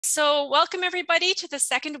So welcome everybody to the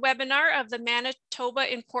second webinar of the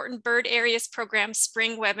Manitoba Important Bird Areas Program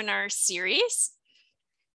Spring Webinar Series.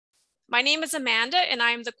 My name is Amanda and I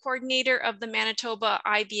am the coordinator of the Manitoba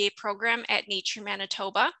IBA program at Nature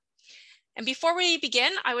Manitoba. And before we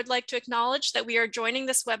begin, I would like to acknowledge that we are joining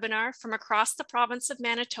this webinar from across the province of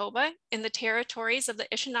Manitoba in the territories of the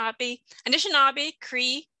Anishinaabe,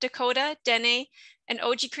 Cree, Dakota, Dene, and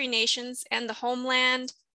Oji-Cree nations and the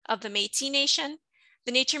homeland of the Métis Nation.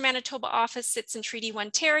 The Nature Manitoba office sits in Treaty 1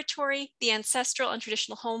 territory, the ancestral and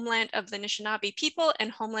traditional homeland of the Anishinaabe people and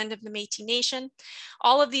homeland of the Métis Nation.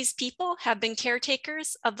 All of these people have been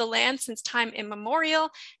caretakers of the land since time immemorial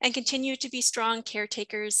and continue to be strong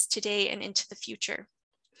caretakers today and into the future.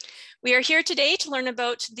 We are here today to learn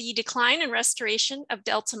about the decline and restoration of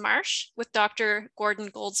Delta Marsh with Dr. Gordon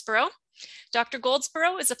Goldsborough. Dr.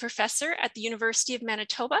 Goldsborough is a professor at the University of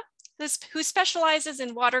Manitoba who specializes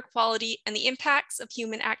in water quality and the impacts of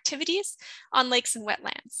human activities on lakes and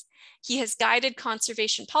wetlands. He has guided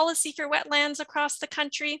conservation policy for wetlands across the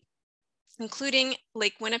country, including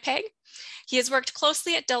Lake Winnipeg. He has worked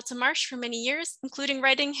closely at Delta Marsh for many years, including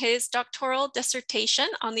writing his doctoral dissertation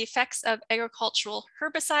on the effects of agricultural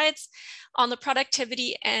herbicides on the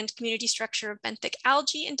productivity and community structure of benthic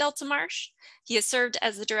algae in Delta Marsh. He has served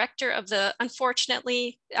as the director of the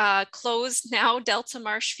unfortunately closed now Delta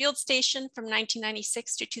Marsh Field Station from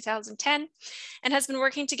 1996 to 2010, and has been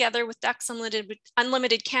working together with Ducks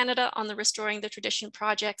Unlimited Canada on the Restoring the Tradition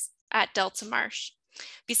projects at Delta Marsh.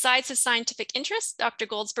 Besides his scientific interests, Dr.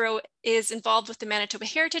 Goldsborough is involved with the Manitoba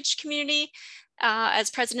Heritage Community as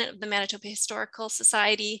president of the Manitoba Historical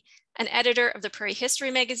Society, an editor of the Prairie History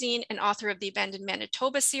magazine, and author of the Abandoned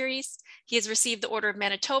Manitoba series. He has received the Order of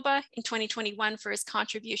Manitoba in 2021 for his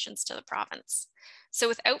contributions to the province. So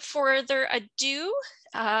without further ado,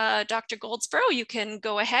 Dr. Goldsborough, you can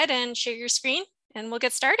go ahead and share your screen and we'll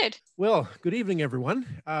get started. Well, good evening, everyone.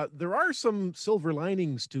 There are some silver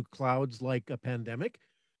linings to clouds like a pandemic.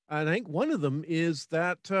 And I think one of them is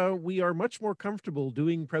that we are much more comfortable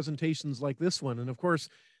doing presentations like this one. And of course,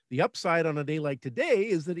 the upside on a day like today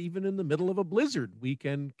is that even in the middle of a blizzard, we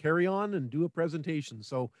can carry on and do a presentation.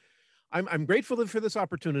 So I'm grateful for this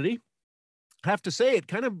opportunity. I have to say, it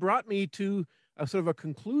kind of brought me to a sort of a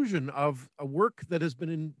conclusion of a work that has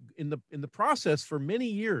been in the process for many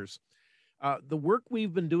years. The work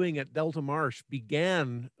we've been doing at Delta Marsh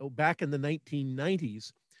began back in the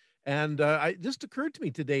 1990s. And it just occurred to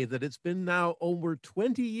me today that it's been now over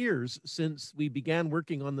 20 years since we began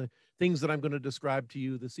working on the things that I'm going to describe to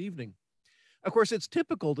you this evening. Of course, it's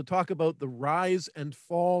typical to talk about the rise and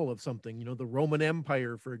fall of something, you know, the Roman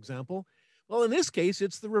Empire, for example. Well, in this case,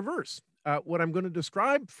 it's the reverse. What I'm going to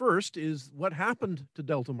describe first is what happened to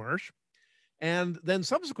Delta Marsh, and then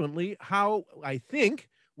subsequently how I think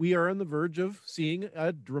we are on the verge of seeing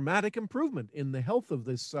a dramatic improvement in the health of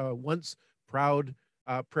this once proud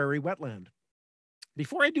prairie wetland.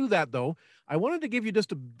 Before I do that, though, I wanted to give you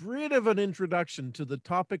just a bit of an introduction to the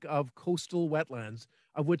topic of coastal wetlands,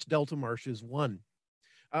 of which Delta Marsh is one.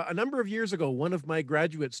 A number of years ago, one of my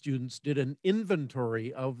graduate students did an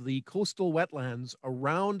inventory of the coastal wetlands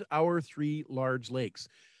around our three large lakes.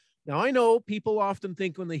 Now, I know people often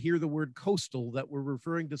think when they hear the word coastal that we're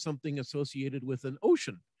referring to something associated with an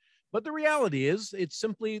ocean. But the reality is it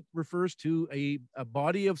simply refers to a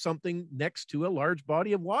body of something next to a large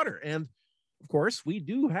body of water. And of course, we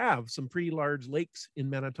do have some pretty large lakes in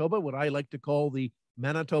Manitoba, what I like to call the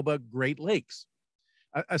Manitoba Great Lakes.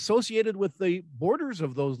 Associated with the borders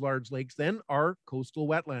of those large lakes then are coastal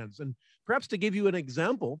wetlands. And perhaps to give you an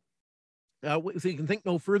example, so you can think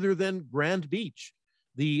no further than Grand Beach.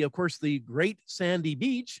 Of course, the Great Sandy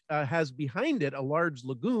Beach has behind it a large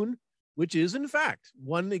lagoon, which is in fact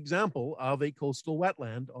one example of a coastal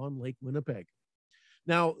wetland on Lake Winnipeg.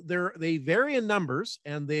 Now, they vary in numbers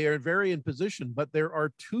and they vary in position, but there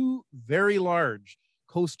are two very large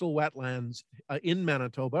coastal wetlands in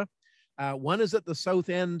Manitoba. One is at the south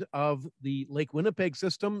end of the Lake Winnipeg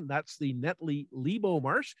system. That's the Netley-Lebo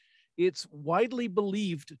Marsh. It's widely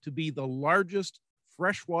believed to be the largest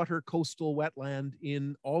freshwater coastal wetland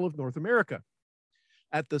in all of North America.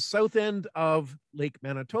 At the south end of Lake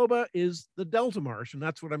Manitoba is the Delta Marsh, and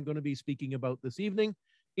that's what I'm going to be speaking about this evening.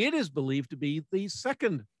 It is believed to be the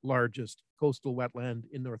second largest coastal wetland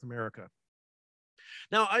in North America.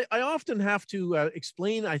 Now, I often have to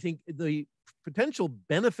explain, I think, the potential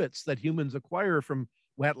benefits that humans acquire from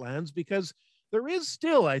wetlands, because there is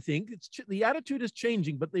still, I think, the attitude is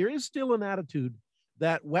changing, but there is still an attitude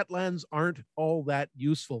that wetlands aren't all that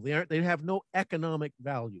useful. They have no economic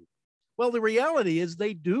value. Well, the reality is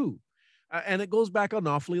they do. And it goes back an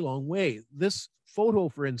awfully long way. This photo,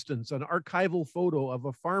 for instance, an archival photo of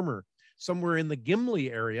a farmer somewhere in the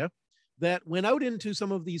Gimli area that went out into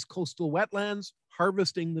some of these coastal wetlands,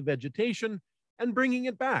 harvesting the vegetation and bringing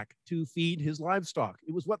it back to feed his livestock.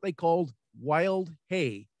 It was what they called wild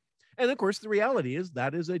hay. And of course, the reality is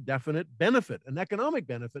that is a definite benefit, an economic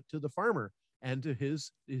benefit to the farmer and to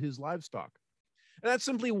his livestock. And that's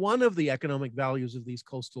simply one of the economic values of these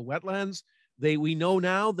coastal wetlands. We know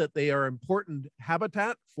now that they are important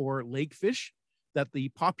habitat for lake fish, that the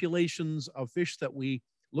populations of fish that we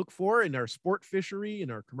look for in our sport fishery,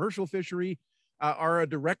 in our commercial fishery, are a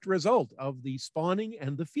direct result of the spawning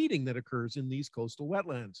and the feeding that occurs in these coastal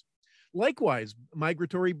wetlands. Likewise,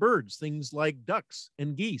 migratory birds, things like ducks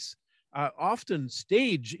and geese, often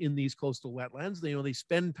stage in these coastal wetlands. They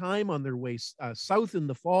spend time on their way south in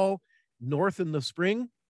the fall, north in the spring.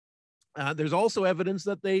 There's also evidence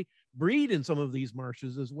that they breed in some of these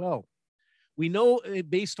marshes as well. We know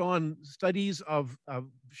based on studies of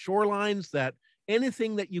shorelines that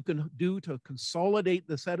anything that you can do to consolidate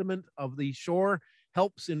the sediment of the shore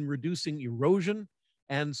helps in reducing erosion.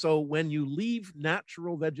 And so when you leave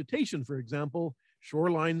natural vegetation, for example,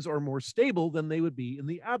 shorelines are more stable than they would be in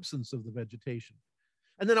the absence of the vegetation.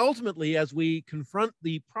 And then ultimately, as we confront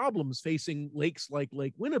the problems facing lakes like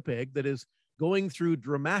Lake Winnipeg that is going through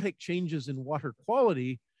dramatic changes in water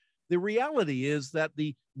quality, the reality is that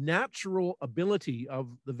the natural ability of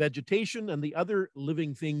the vegetation and the other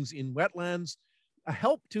living things in wetlands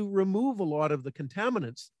help to remove a lot of the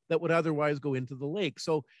contaminants that would otherwise go into the lake.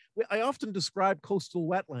 So I often describe coastal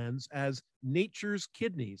wetlands as nature's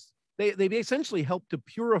kidneys. They essentially help to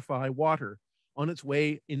purify water on its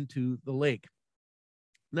way into the lake.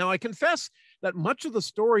 Now, I confess that much of the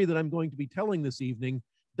story that I'm going to be telling this evening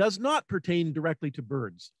does not pertain directly to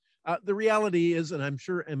birds. The reality is, and I'm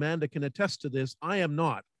sure Amanda can attest to this, I am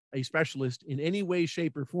not a specialist in any way,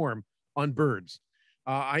 shape, or form on birds.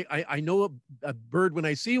 I know a bird when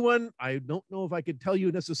I see one. I don't know if I could tell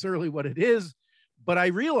you necessarily what it is, but I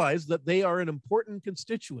realize that they are an important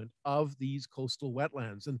constituent of these coastal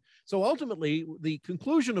wetlands. And so ultimately, the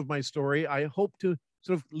conclusion of my story, I hope to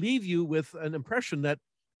sort of leave you with an impression that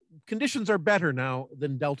conditions are better now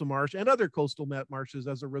than Delta Marsh and other coastal marshes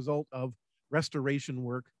as a result of restoration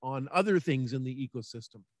work on other things in the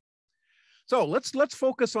ecosystem. So let's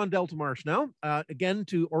focus on Delta Marsh now. Again,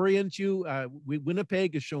 to orient you,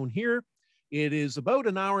 Winnipeg is shown here. It is about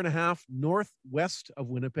an hour and a half northwest of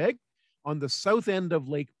Winnipeg on the south end of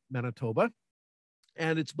Lake Manitoba.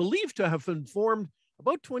 And it's believed to have been formed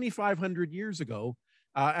about 2,500 years ago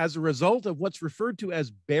as a result of what's referred to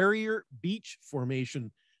as barrier beach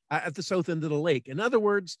formation at the south end of the lake. In other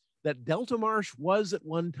words, that Delta Marsh was at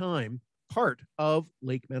one time part of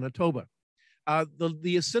Lake Manitoba.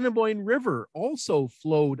 The Assiniboine River also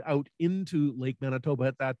flowed out into Lake Manitoba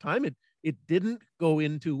at that time. It didn't go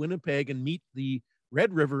into Winnipeg and meet the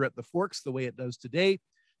Red River at the Forks the way it does today.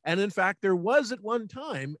 And in fact, there was at one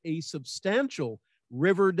time a substantial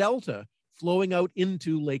river delta flowing out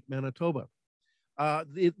into Lake Manitoba.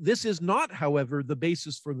 This is not, however, the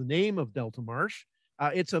basis for the name of Delta Marsh.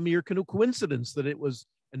 It's a mere coincidence that it was,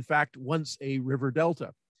 in fact, once a river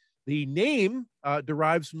delta. The name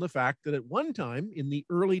derives from the fact that at one time in the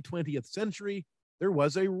early 20th century, there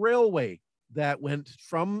was a railway that went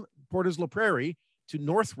from Portage la Prairie to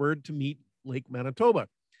northward to meet Lake Manitoba.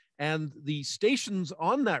 And the stations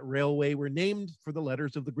on that railway were named for the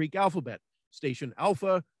letters of the Greek alphabet: Station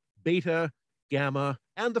Alpha, Beta, Gamma,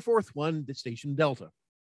 and the fourth one, the Station Delta.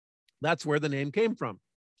 That's where the name came from.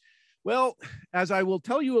 Well, as I will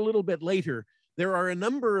tell you a little bit later, there are a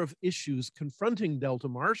number of issues confronting Delta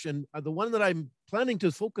Marsh, and the one that I'm planning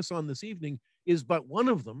to focus on this evening is but one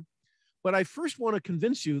of them. But I first want to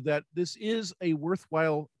convince you that this is a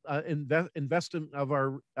worthwhile investment of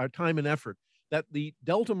our time and effort, that the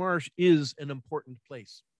Delta Marsh is an important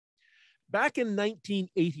place. Back in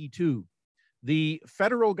 1982, the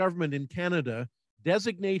federal government in Canada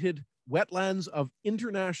designated wetlands of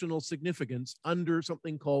international significance under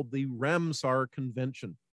something called the Ramsar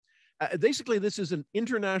Convention. Basically, this is an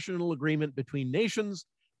international agreement between nations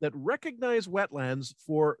that recognize wetlands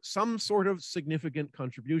for some sort of significant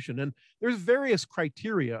contribution. And there's various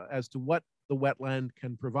criteria as to what the wetland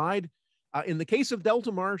can provide. In the case of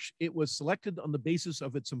Delta Marsh, it was selected on the basis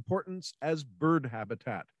of its importance as bird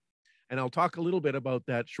habitat. And I'll talk a little bit about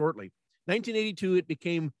that shortly. 1982, it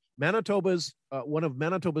became Manitoba's, one of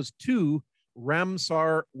Manitoba's two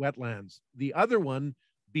Ramsar wetlands, the other one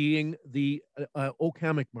being the Oak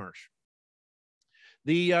Hammock Marsh.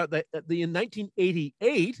 In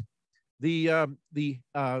 1988, the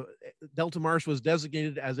Delta Marsh was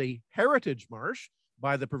designated as a heritage marsh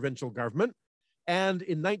by the provincial government. And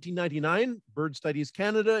in 1999, Bird Studies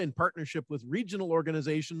Canada, in partnership with regional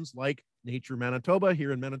organizations like Nature Manitoba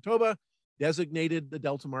here in Manitoba, designated the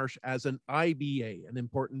Delta Marsh as an IBA, an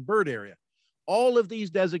important bird area. All of these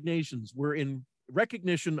designations were in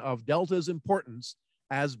recognition of Delta's importance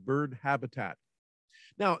as bird habitat.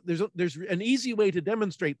 Now, there's an easy way to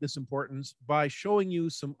demonstrate this importance by showing you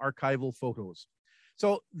some archival photos.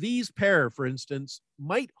 So these pair, for instance,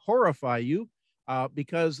 might horrify you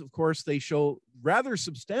because, of course, they show rather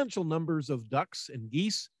substantial numbers of ducks and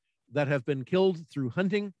geese that have been killed through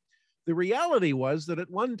hunting. The reality was that at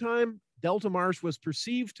one time, Delta Marsh was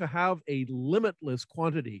perceived to have a limitless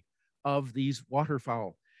quantity of these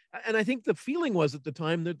waterfowl. And I think the feeling was at the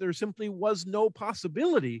time that there simply was no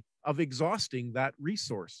possibility of exhausting that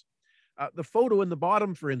resource. The photo in the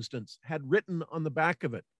bottom, for instance, had written on the back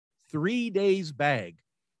of it, 3 days bag,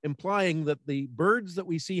 implying that the birds that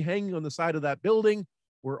we see hanging on the side of that building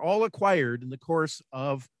were all acquired in the course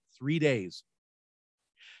of 3 days.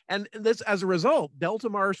 And this, as a result, Delta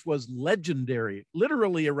Marsh was legendary,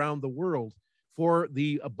 literally around the world, for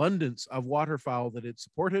the abundance of waterfowl that it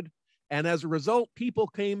supported. And as a result, people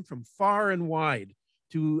came from far and wide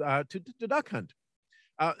to duck hunt.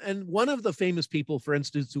 And one of the famous people, for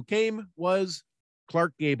instance, who came was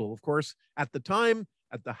Clark Gable. Of course, at the time,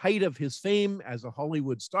 at the height of his fame as a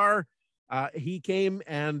Hollywood star, he came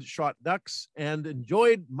and shot ducks and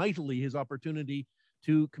enjoyed mightily his opportunity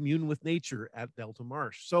to commune with nature at Delta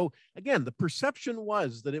Marsh. So again, the perception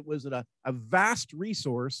was that it was a vast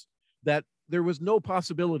resource that there was no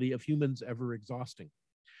possibility of humans ever exhausting.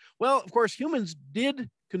 Well, of course, humans did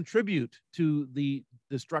contribute to the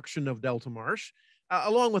destruction of Delta Marsh,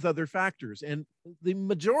 along with other factors. And the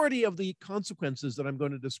majority of the consequences that I'm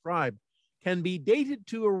going to describe can be dated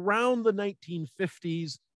to around the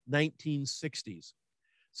 1950s, 1960s.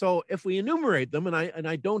 So if we enumerate them, and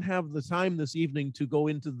I don't have the time this evening to go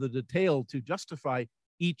into the detail to justify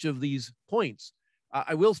each of these points,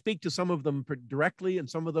 I will speak to some of them directly and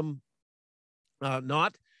some of them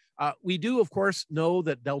not. We do, of course, know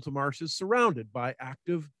that Delta Marsh is surrounded by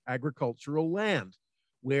active agricultural land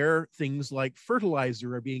where things like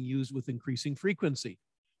fertilizer are being used with increasing frequency.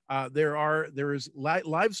 There is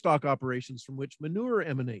livestock operations from which manure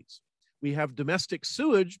emanates. We have domestic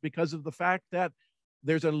sewage because of the fact that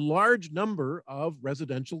there's a large number of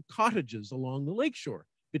residential cottages along the lakeshore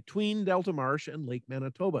between Delta Marsh and Lake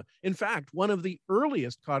Manitoba. In fact, one of the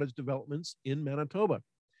earliest cottage developments in Manitoba.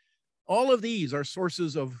 All of these are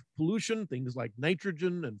sources of pollution, things like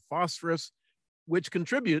nitrogen and phosphorus, which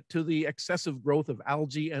contribute to the excessive growth of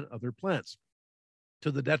algae and other plants, to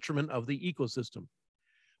the detriment of the ecosystem.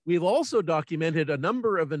 We've also documented a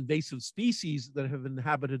number of invasive species that have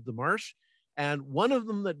inhabited the marsh, and one of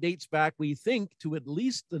them that dates back, we think, to at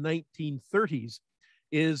least the 1930s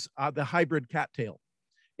is the hybrid cattail,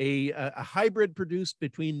 a hybrid produced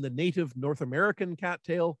between the native North American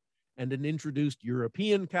cattail and an introduced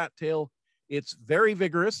European cattail. It's very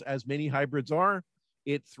vigorous, as many hybrids are.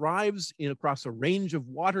 It thrives across a range of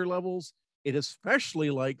water levels. It especially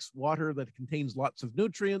likes water that contains lots of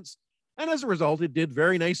nutrients. And as a result, it did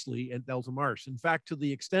very nicely at Delta Marsh. In fact, to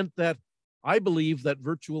the extent that I believe that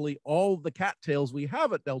virtually all the cattails we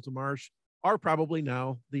have at Delta Marsh are probably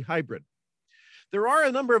now the hybrid. There are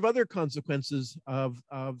a number of other consequences of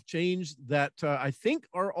change that I think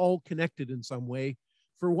are all connected in some way.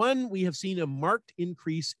 For one, we have seen a marked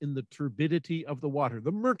increase in the turbidity of the water,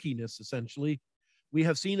 the murkiness, essentially. We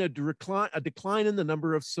have seen a decline in the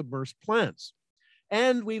number of submersed plants,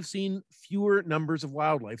 and we've seen fewer numbers of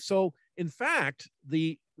wildlife. So, in fact,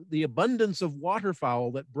 the abundance of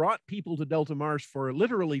waterfowl that brought people to Delta Marsh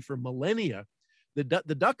literally for millennia, the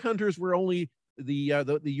duck hunters were only,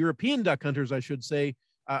 the European duck hunters, I should say,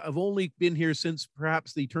 have only been here since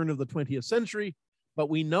perhaps the turn of the 20th century. But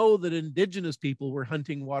we know that Indigenous people were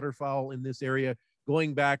hunting waterfowl in this area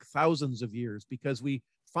going back thousands of years, because we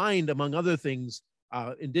find, among other things,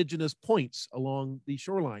 Indigenous points along the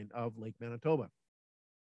shoreline of Lake Manitoba.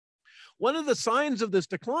 One of the signs of this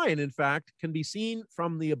decline, in fact, can be seen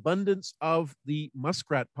from the abundance of the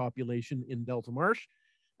muskrat population in Delta Marsh.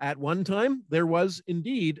 At one time, there was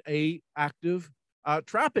indeed an active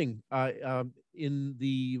trapping in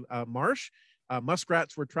the marsh.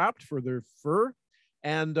 Muskrats were trapped for their fur,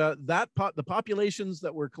 and the populations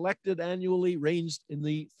that were collected annually ranged in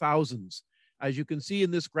the thousands. As you can see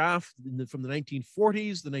in this graph, from the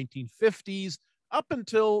 1940s, the 1950s, up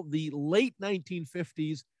until the late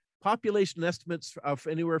 1950s, population estimates of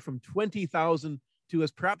anywhere from 20,000 to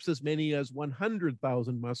perhaps as many as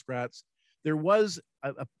 100,000 muskrats. There was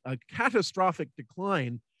a catastrophic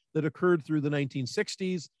decline that occurred through the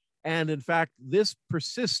 1960s, And in fact, this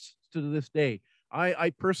persists to this day.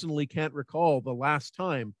 I personally can't recall the last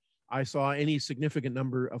time I saw any significant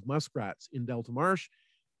number of muskrats in Delta Marsh.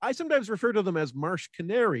 I sometimes refer to them as marsh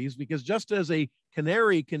canaries because just as a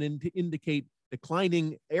canary can indicate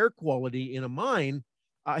declining air quality in a mine,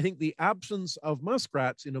 I think the absence of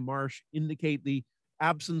muskrats in a marsh indicate the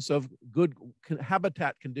absence of good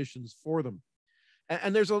habitat conditions for them.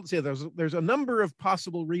 And there's a number of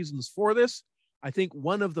possible reasons for this. I think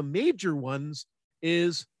one of the major ones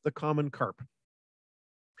is the common carp.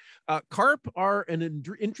 Carp are an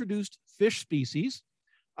introduced fish species,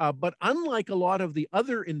 but unlike a lot of the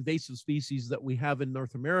other invasive species that we have in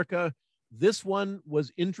North America, this one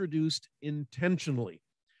was introduced intentionally.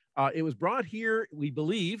 It was brought here, we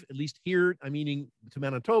believe, at least here, I'm meaning to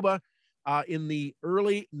Manitoba, in the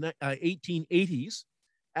early 1880s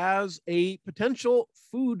as a potential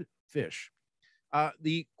food fish.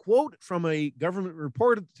 The quote from a government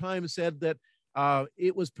report at the time said that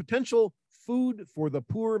it was potential food for the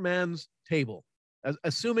poor man's table,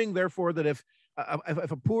 assuming therefore that if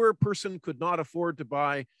a poor person could not afford to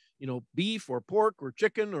buy, beef or pork or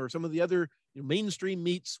chicken or some of the other mainstream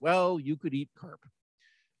meats, well, you could eat carp.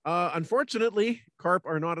 Unfortunately, carp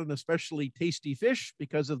are not an especially tasty fish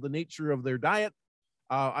because of the nature of their diet.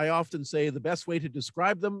 I often say the best way to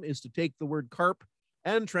describe them is to take the word carp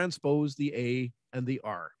and transpose the A and the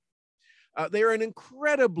R. They are an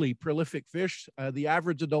incredibly prolific fish. The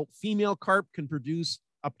average adult female carp can produce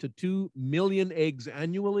up to 2 million eggs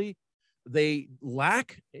annually. They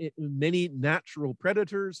lack many natural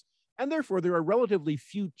predators, and therefore there are relatively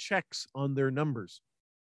few checks on their numbers.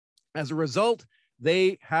 As a result,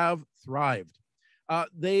 they have thrived.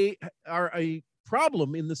 They are a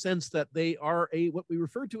problem in the sense that they are what we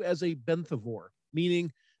refer to as a benthivore,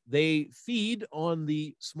 meaning they feed on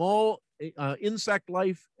the small insect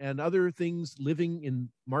life and other things living in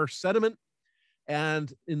marsh sediment.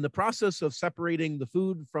 And in the process of separating the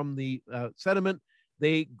food from the sediment,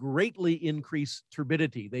 they greatly increase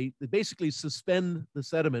turbidity. They basically suspend the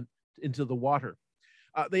sediment into the water.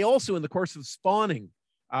 They also, in the course of spawning,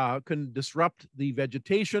 can disrupt the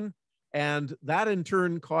vegetation, and that in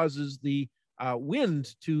turn causes the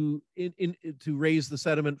wind to raise the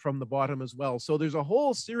sediment from the bottom as well. So there's a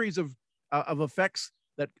whole series of effects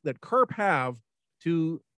that carp have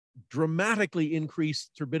to dramatically increase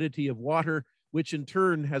turbidity of water, which in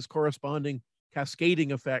turn has corresponding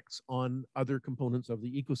cascading effects on other components of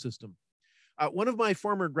the ecosystem. One of my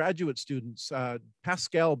former graduate students,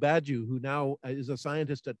 Pascal Badiou, who now is a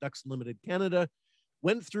scientist at Ducks Unlimited Canada,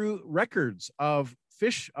 went through records of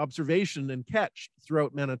fish observation and catch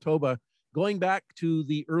throughout Manitoba going back to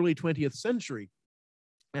the early 20th century.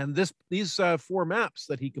 And these 4 maps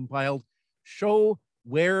that he compiled show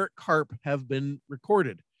where carp have been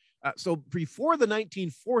recorded. So before the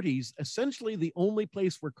 1940s, essentially the only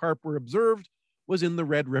place where carp were observed was in the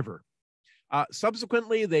Red River.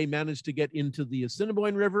 Subsequently, they managed to get into the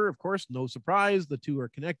Assiniboine River. Of course, no surprise, the two are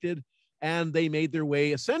connected, and they made their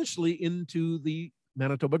way essentially into the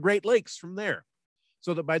Manitoba Great Lakes from there.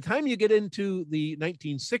 So that by the time you get into the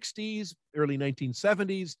 1960s, early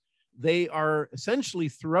 1970s, they are essentially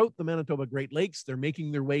throughout the Manitoba Great Lakes. They're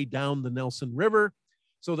making their way down the Nelson River,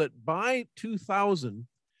 so that by 2000,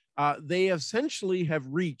 they essentially have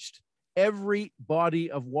reached every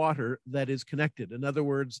body of water that is connected. In other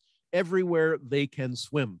words, everywhere they can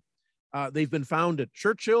swim. They've been found at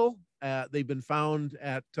Churchill. They've been found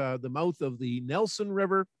at the mouth of the Nelson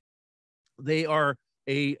River. They are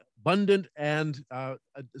a abundant and a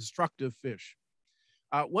destructive fish.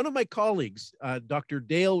 One of my colleagues, Dr.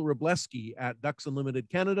 Dale Robleski at Ducks Unlimited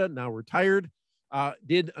Canada, now retired,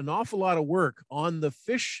 did an awful lot of work on the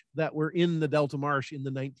fish that were in the Delta Marsh in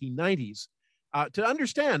the 1990s to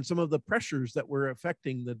understand some of the pressures that were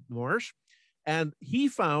affecting the marsh. And he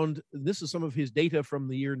found, this is some of his data from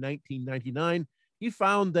the year 1999, he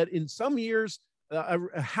found that in some years,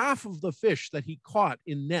 half of the fish that he caught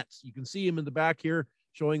in nets, you can see him in the back here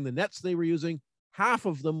showing the nets they were using, half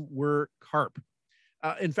of them were carp.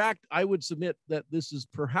 In fact, I would submit that this is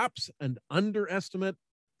perhaps an underestimate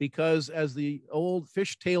because as the old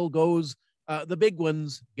fish tale goes, the big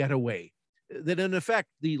ones get away. That in effect,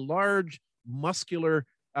 the large muscular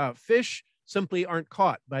fish simply aren't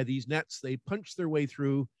caught by these nets. They punch their way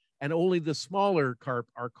through and only the smaller carp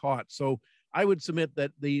are caught. So I would submit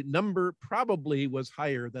that the number probably was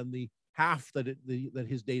higher than the half that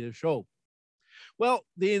his data show. Well,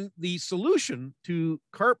 the solution to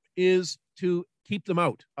carp is to keep them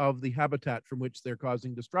out of the habitat from which they're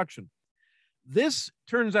causing destruction. This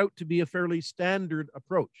turns out to be a fairly standard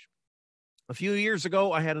approach. A few years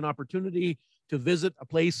ago, I had an opportunity to visit a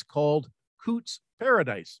place called Coots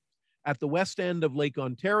Paradise. At the west end of Lake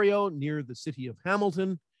Ontario, near the city of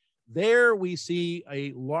Hamilton, there we see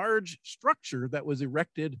a large structure that was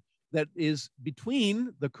erected that is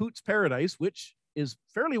between the Coots Paradise, which is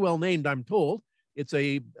fairly well named, I'm told. It's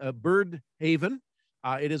a bird haven.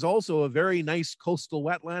 It is also a very nice coastal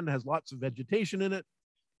wetland, has lots of vegetation in it.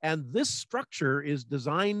 And this structure is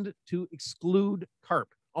designed to exclude carp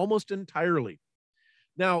almost entirely.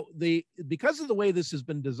 Now, because of the way this has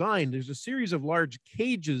been designed, there's a series of large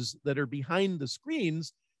cages that are behind the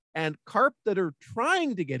screens, and carp that are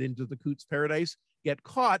trying to get into the Coots Paradise get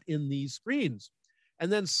caught in these screens.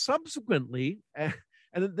 And then subsequently, and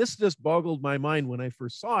this just boggled my mind when I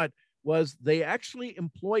first saw it, was they actually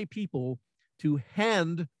employ people to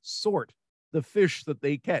hand sort the fish that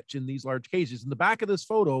they catch in these large cages. In the back of this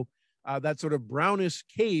photo, that sort of brownish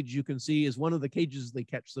cage you can see is one of the cages they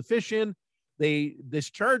catch the fish in. They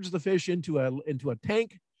discharge the fish into a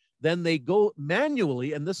tank. Then they go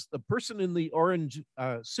manually, and the person in the orange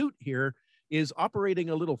suit here is operating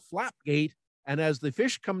a little flap gate. And as the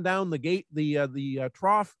fish come down the gate, the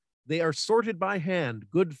trough, they are sorted by hand.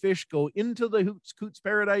 Good fish go into the Coots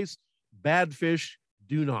Paradise. Bad fish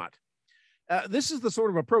do not. This is the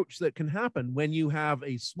sort of approach that can happen when you have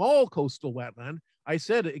a small coastal wetland. I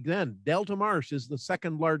said again, Delta Marsh is the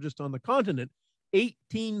second largest on the continent,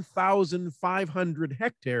 18,500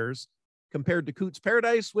 hectares compared to Coots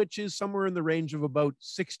Paradise, which is somewhere in the range of about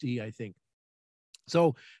 60, I think.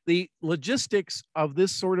 So the logistics of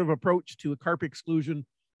this sort of approach to a carp exclusion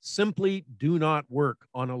simply do not work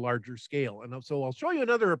on a larger scale. And so I'll show you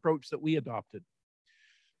another approach that we adopted.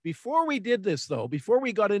 Before we did this, though, before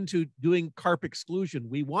we got into doing carp exclusion,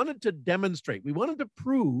 we wanted to demonstrate, we wanted to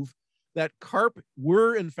prove that carp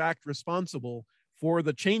were in fact responsible for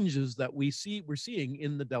the changes that we're seeing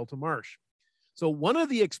in the Delta Marsh. So one of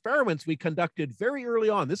the experiments we conducted very early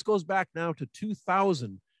on, this goes back now to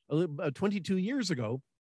 2000, 22 years ago,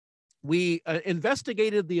 we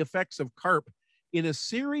investigated the effects of carp in a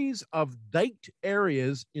series of diked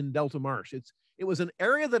areas in Delta Marsh. It was an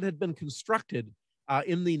area that had been constructed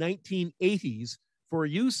in the 1980s for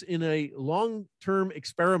use in a long-term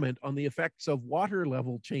experiment on the effects of water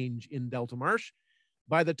level change in Delta Marsh.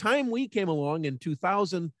 By the time we came along in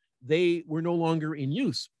 2000, they were no longer in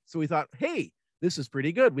use. So we thought, hey, this is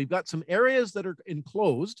pretty good. We've got some areas that are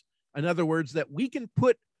enclosed. In other words, that we can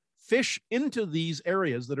put fish into these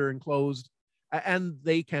areas that are enclosed and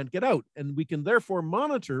they can't get out. And we can therefore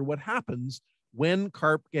monitor what happens when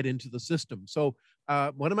carp get into the system. So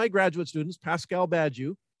one of my graduate students, Pascal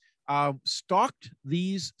Badiou, stocked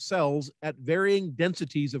these cells at varying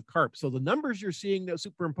densities of carp. So the numbers you're seeing now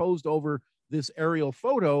superimposed over this aerial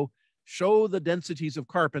photo show the densities of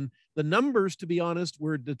carp. And the numbers, to be honest,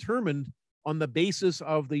 were determined on the basis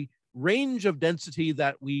of the range of density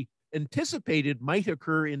that we anticipated might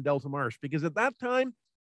occur in Delta Marsh. Because at that time,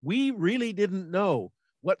 we really didn't know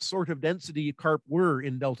what sort of density carp were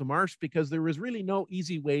in Delta Marsh because there was really no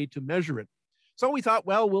easy way to measure it. So we thought,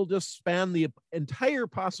 well, we'll just span the entire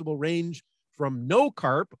possible range from no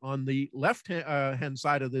carp on the left-hand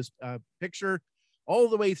side of this picture all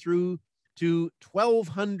the way through to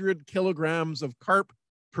 1,200 kilograms of carp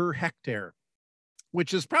per hectare,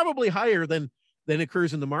 which is probably higher than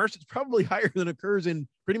occurs in the marsh. It's probably higher than occurs in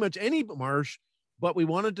pretty much any marsh, but we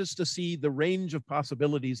wanted us to see the range of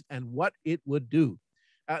possibilities and what it would do.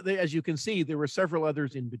 As you can see, there were several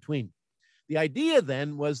others in between. The idea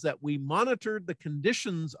then was that we monitored the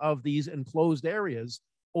conditions of these enclosed areas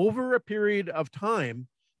over a period of time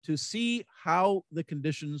to see how the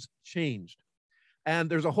conditions changed. And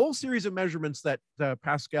there's a whole series of measurements that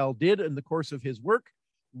Pascal did in the course of his work.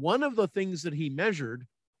 One of the things that he measured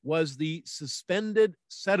was the suspended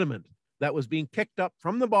sediment that was being kicked up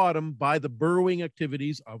from the bottom by the burrowing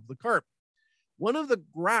activities of the carp. One of the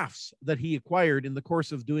graphs that he acquired in the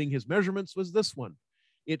course of doing his measurements was this one.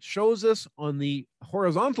 It shows us on the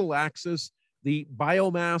horizontal axis the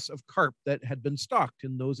biomass of carp that had been stocked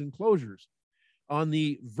in those enclosures. On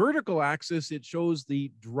the vertical axis, it shows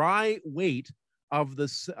the dry weight of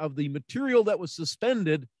the material that was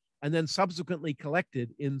suspended and then subsequently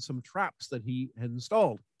collected in some traps that he had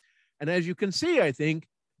installed. And as you can see, I think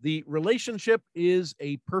the relationship is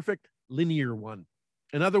a perfect linear one.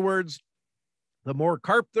 In other words, the more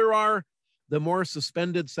carp there are, the more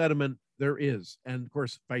suspended sediment there is. And of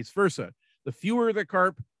course, vice versa. The fewer the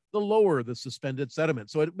carp, the lower the suspended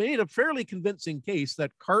sediment. So it made a fairly convincing case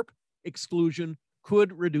that carp exclusion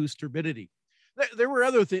could reduce turbidity. There were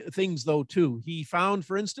other things, though, too. He found,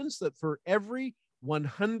 for instance, that for every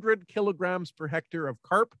 100 kilograms per hectare of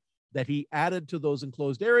carp that he added to those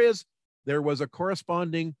enclosed areas, there was a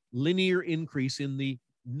corresponding linear increase in the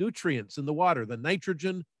nutrients in the water, the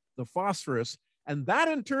nitrogen, the phosphorus, and that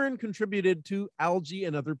in turn contributed to algae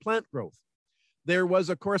and other plant growth. There was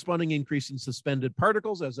a corresponding increase in suspended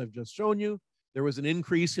particles, as I've just shown you. There was an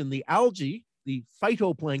increase in the algae, the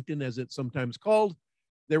phytoplankton, as it's sometimes called.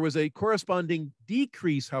 There was a corresponding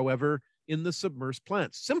decrease, however, in the submersed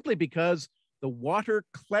plants, simply because the water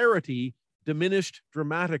clarity diminished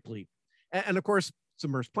dramatically. And of course,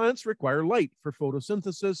 submersed plants require light for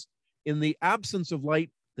photosynthesis. In the absence of light,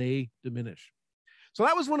 they diminish. So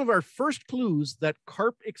that was one of our first clues that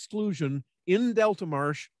carp exclusion in Delta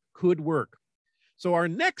Marsh could work. So our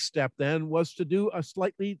next step then was to do a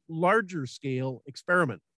slightly larger scale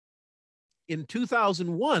experiment. In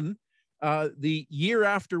 2001, the year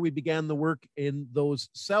after we began the work in those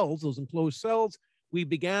cells, those enclosed cells, we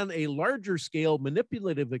began a larger scale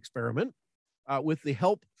manipulative experiment with the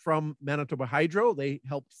help from Manitoba Hydro. They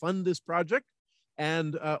helped fund this project.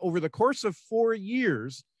 And over the course of 4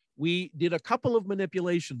 years, we did a couple of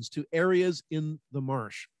manipulations to areas in the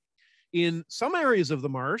marsh. In some areas of the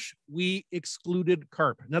marsh, we excluded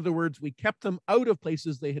carp. In other words, we kept them out of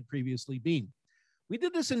places they had previously been. We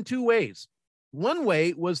did this in 2 ways. One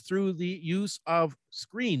way was through the use of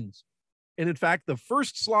screens. And in fact, the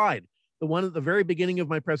first slide, the one at the very beginning of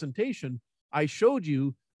my presentation, I showed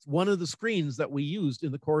you one of the screens that we used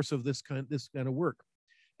in the course of this kind of work.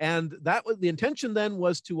 And that was the intention then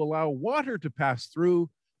was to allow water to pass through,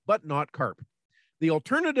 but not carp. The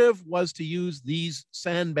alternative was to use these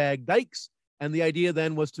sandbag dikes. And the idea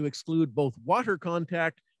then was to exclude both water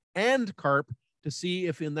contact and carp to see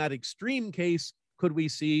if in that extreme case, could we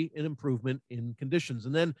see an improvement in conditions.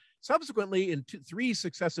 And then subsequently in 3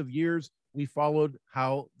 successive years, we followed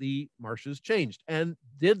how the marshes changed. And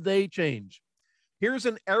did they change? Here's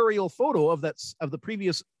an aerial photo of the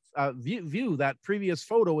previous view. That previous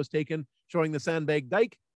photo was taken showing the sandbag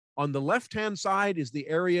dike. On the left-hand side is the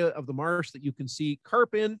area of the marsh that you can see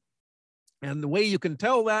carp in. And the way you can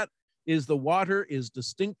tell that is the water is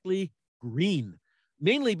distinctly green,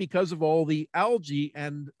 mainly because of all the algae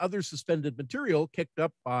and other suspended material kicked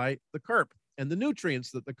up by the carp and the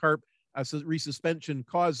nutrients that the carp resuspension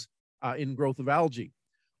cause in growth of algae.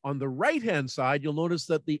 On the right-hand side, you'll notice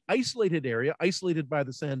that the isolated area, isolated by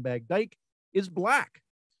the sandbag dike, is black.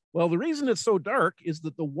 Well, the reason it's so dark is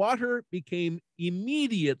that the water became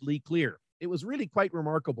immediately clear. It was really quite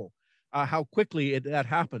remarkable how quickly that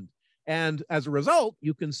happened. And as a result,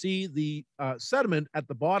 you can see the sediment at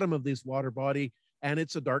the bottom of this water body, and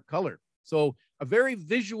it's a dark color. So a very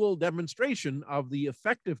visual demonstration of the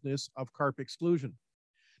effectiveness of carp exclusion.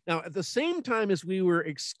 Now, at the same time as we were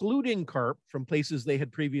excluding carp from places they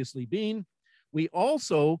had previously been, we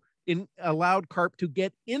also allowed carp to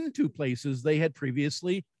get into places they had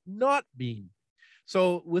previously not been.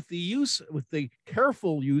 So with the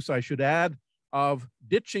careful use, I should add, of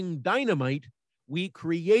ditching dynamite, we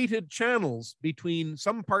created channels between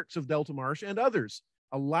some parts of Delta Marsh and others,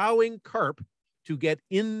 allowing carp to get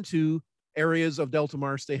into areas of Delta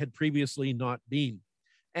Marsh they had previously not been.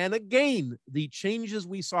 And again, the changes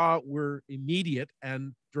we saw were immediate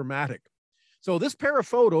and dramatic. So this pair of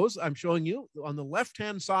photos I'm showing you, on the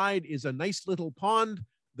left-hand side is a nice little pond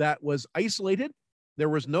that was isolated. There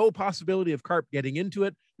was no possibility of carp getting into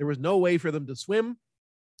it. There was no way for them to swim.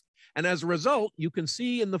 And as a result, you can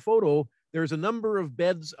see in the photo, there's a number of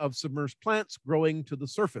beds of submerged plants growing to the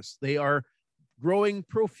surface. They are growing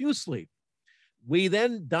profusely. We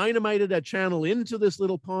then dynamited a channel into this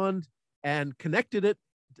little pond and connected it,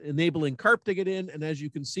 enabling carp to get in. And as you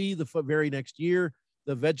can see, the very next year,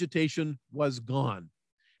 the vegetation was gone.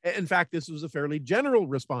 In fact, this was a fairly general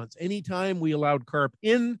response. Anytime we allowed carp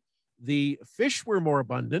in, the fish were more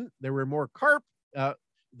abundant. There were more carp.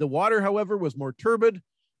 The water, however, was more turbid.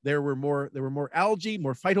 There were more algae,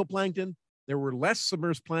 more phytoplankton. There were less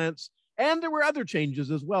submerged plants, and there were other changes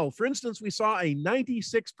as well. For instance, we saw a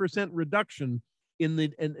 96% reduction in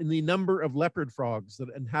the number of leopard frogs that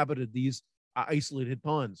inhabited these isolated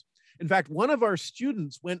ponds. In fact, one of our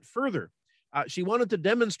students went further. She wanted to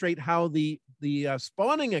demonstrate how the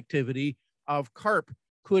spawning activity of carp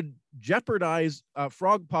could jeopardize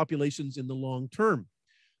frog populations in the long term.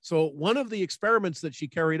 So one of the experiments that she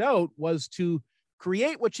carried out was to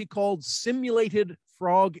create what she called simulated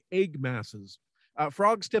frog egg masses.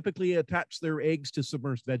 Frogs typically attach their eggs to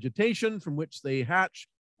submerged vegetation from which they hatch,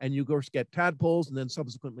 and you of course get tadpoles and then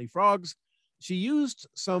subsequently frogs. She used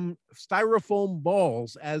some styrofoam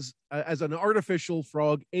balls as an artificial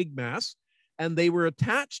frog egg mass, and they were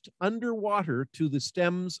attached underwater to the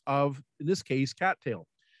stems of, in this case, cattail.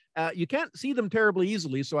 You can't see them terribly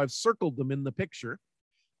easily, so I've circled them in the picture.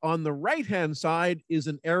 On the right-hand side is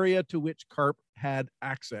an area to which carp had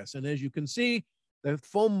access. And as you can see, the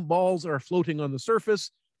foam balls are floating on the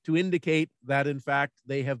surface. to indicate that, in fact,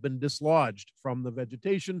 they have been dislodged from the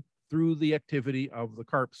vegetation through the activity of the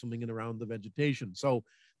carp swimming in around the vegetation. So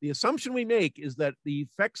the assumption we make is that the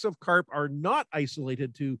effects of carp are not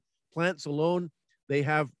isolated to plants alone. They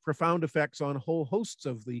have profound effects on whole hosts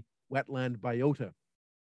of the wetland biota.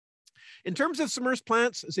 In terms of submerged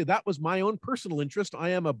plants, see, that was my own personal interest. I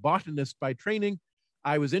am a botanist by training.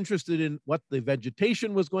 I was interested in what the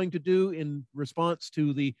vegetation was going to do in response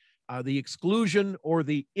to the exclusion or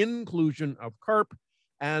the inclusion of carp.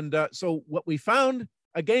 And so what we found,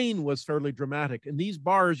 again, was fairly dramatic. And these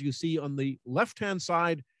bars you see on the left-hand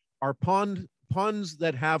side are ponds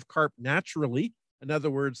that have carp naturally. In other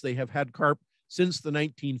words, they have had carp since the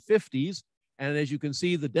 1950s. And as you can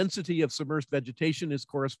see, the density of submerged vegetation is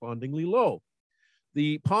correspondingly low.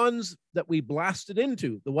 The ponds that we blasted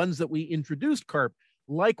into, the ones that we introduced carp,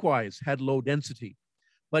 likewise had low density.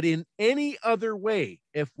 But in any other way,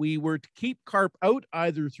 if we were to keep carp out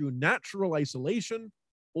either through natural isolation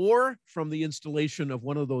or from the installation of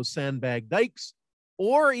one of those sandbag dikes,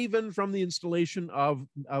 or even from the installation of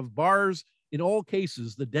bars, in all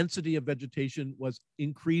cases, the density of vegetation was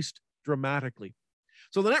increased dramatically.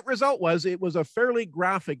 So the net result was it was a fairly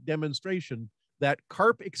graphic demonstration that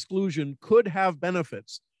carp exclusion could have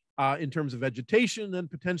benefits in terms of vegetation and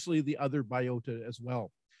potentially the other biota as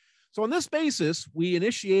well. So on this basis, we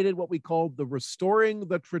initiated what we called the Restoring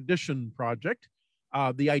the Tradition project.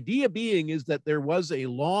 The idea being is that there was a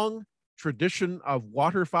long tradition of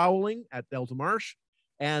waterfowling at Delta Marsh,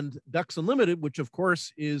 and Ducks Unlimited, which of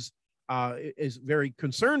course is very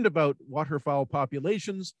concerned about waterfowl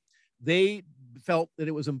populations, they felt that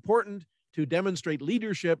it was important to demonstrate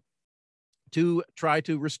leadership to try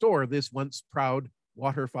to restore this once proud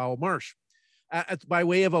waterfowl marsh by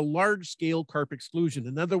way of a large-scale carp exclusion.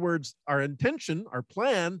 In other words, our intention, our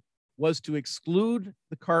plan, was to exclude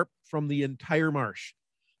the carp from the entire marsh.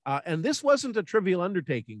 And this wasn't a trivial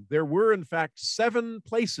undertaking. There were, in fact, 7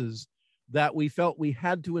 places that we felt we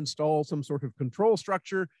had to install some sort of control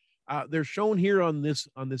structure. They're shown here on this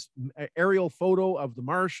aerial photo of the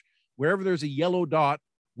marsh. Wherever there's a yellow dot,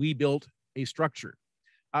 we built a structure.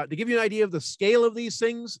 To give you an idea of the scale of these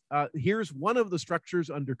things, here's one of the structures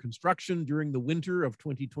under construction during the winter of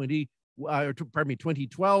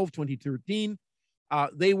 2012, 2013.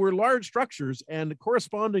 They were large structures and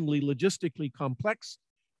correspondingly logistically complex.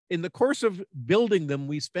 In the course of building them,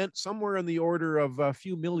 we spent somewhere in the order of a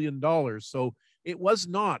few $1 million. So it was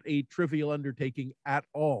not a trivial undertaking at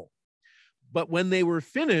all. But when they were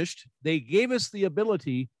finished, they gave us the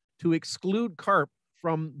ability to exclude carp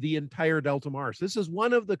from the entire Delta Marsh. This is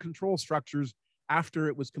one of the control structures after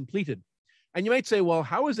it was completed. And you might say, well,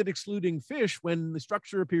 how is it excluding fish when the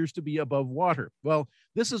structure appears to be above water? Well,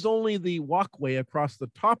 this is only the walkway across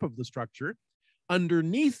the top of the structure.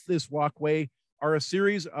 Underneath this walkway are a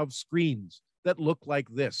series of screens that look like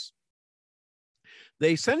this.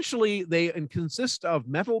 They consist of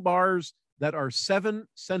metal bars that are 7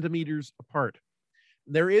 centimeters apart.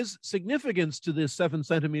 There is significance to this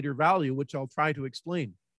 7-centimeter value, which I'll try to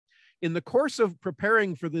explain. In the course of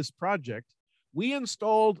preparing for this project, we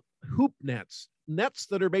installed hoop nets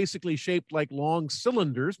that are basically shaped like long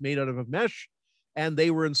cylinders made out of a mesh, and they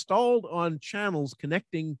were installed on channels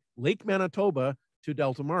connecting Lake Manitoba to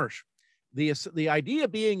Delta Marsh. The idea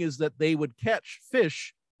being is that they would catch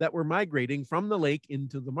fish that were migrating from the lake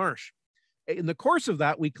into the marsh. In the course of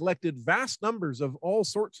that, we collected vast numbers of all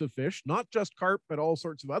sorts of fish, not just carp, but all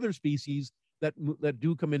sorts of other species that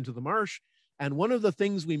do come into the marsh. And one of the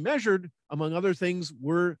things we measured, among other things,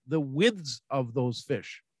 were the widths of those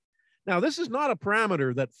fish. Now, this is not a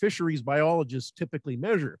parameter that fisheries biologists typically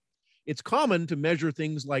measure. It's common to measure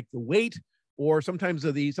things like the weight or sometimes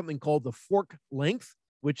something called the fork length,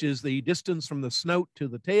 which is the distance from the snout to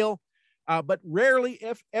the tail. But rarely,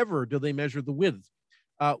 if ever, do they measure the width.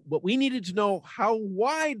 But we needed to know how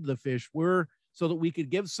wide the fish were so that we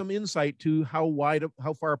could give some insight to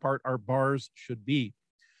how far apart our bars should be.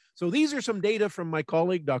 So these are some data from my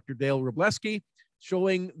colleague, Dr. Dale Wroblewski,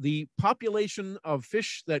 showing the population of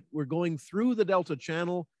fish that were going through the Delta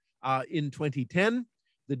Channel in 2010.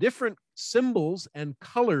 The different symbols and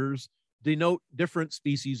colors denote different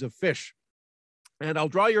species of fish. And I'll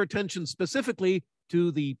draw your attention specifically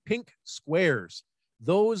to the pink squares.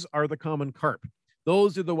 Those are the common carp.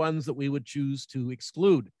 Those are the ones that we would choose to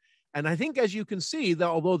exclude. And I think, as you can see, that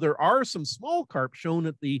although there are some small carp shown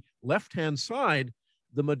at the left-hand side,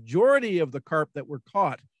 the majority of the carp that were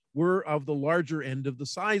caught were of the larger end of the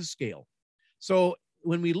size scale. So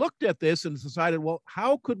when we looked at this and decided, well,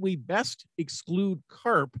 how could we best exclude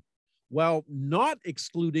carp while not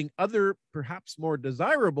excluding other, perhaps more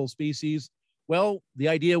desirable species? Well, the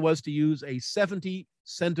idea was to use a 70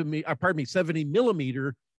 70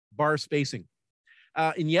 millimeter bar spacing.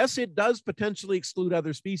 And yes, it does potentially exclude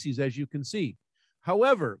other species, as you can see.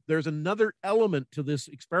 However, there's another element to this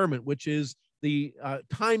experiment, which is the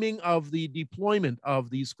timing of the deployment of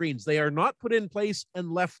these screens. They are not put in place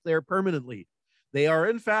and left there permanently. They are,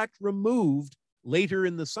 in fact, removed later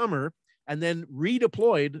in the summer and then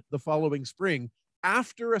redeployed the following spring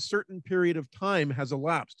after a certain period of time has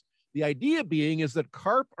elapsed. The idea being is that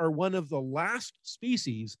carp are one of the last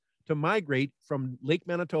species to migrate from Lake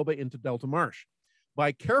Manitoba into Delta Marsh.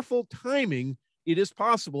 By careful timing, it is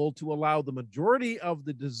possible to allow the majority of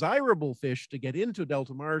the desirable fish to get into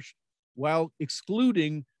Delta Marsh while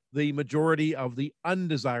excluding the majority of the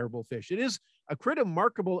undesirable fish. It is a quite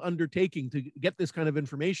remarkable undertaking to get this kind of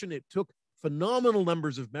information. It took phenomenal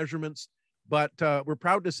numbers of measurements, but we're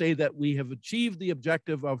proud to say that we have achieved the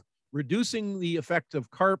objective of reducing the effect of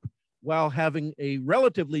carp while having a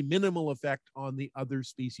relatively minimal effect on the other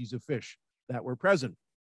species of fish that were present.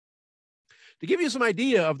 To give you some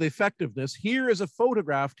idea of the effectiveness, here is a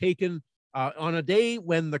photograph taken on a day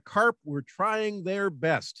when the carp were trying their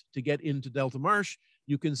best to get into Delta Marsh.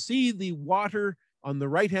 You can see the water on the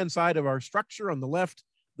right-hand side of our structure. On the left,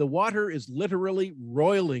 the water is literally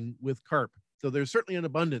roiling with carp. So there's certainly an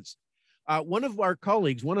abundance. One of our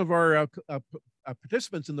colleagues, one of our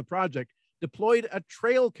participants in the project, deployed a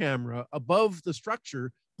trail camera above the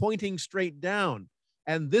structure pointing straight down.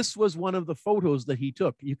 And this was one of the photos that he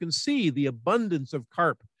took. You can see the abundance of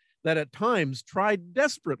carp that at times tried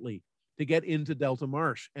desperately to get into Delta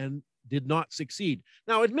Marsh and did not succeed.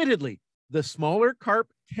 Now, admittedly, the smaller carp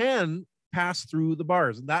can pass through the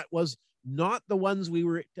bars, and that was not the ones we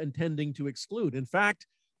were intending to exclude. In fact,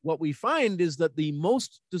 what we find is that the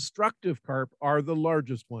most destructive carp are the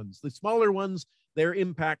largest ones. The smaller ones, their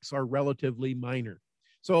impacts are relatively minor.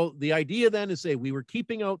 So the idea then is, say, we were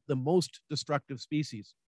keeping out the most destructive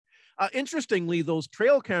species. Interestingly, those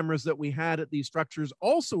trail cameras that we had at these structures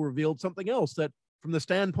also revealed something else that, from the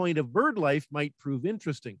standpoint of bird life, might prove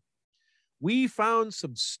interesting. We found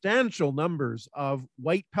substantial numbers of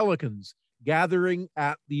white pelicans gathering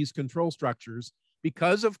at these control structures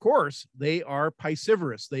because, of course, they are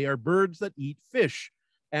piscivorous. They are birds that eat fish,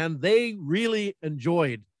 and they really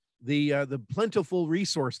enjoyed the plentiful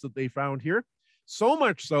resource that they found here. So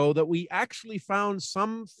much so that we actually found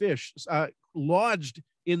some fish lodged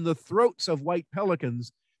in the throats of white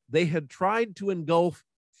pelicans. They had tried to engulf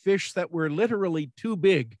fish that were literally too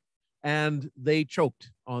big, and they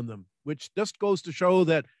choked on them, which just goes to show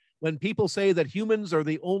that when people say that humans are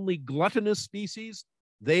the only gluttonous species,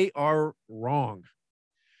 they are wrong.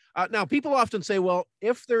 Now, people often say, well,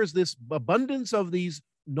 if there's this abundance of these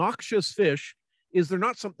noxious fish, is there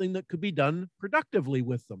not something that could be done productively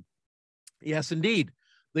with them? Yes, indeed.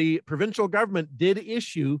 The provincial government did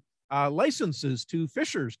issue licenses to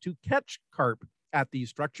fishers to catch carp at these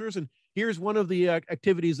structures. And here's one of the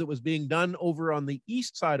activities that was being done over on the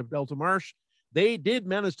east side of Delta Marsh. They did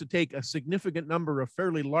manage to take a significant number of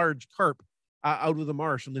fairly large carp out of the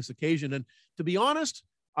marsh on this occasion. And to be honest,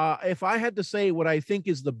 if I had to say what I think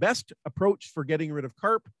is the best approach for getting rid of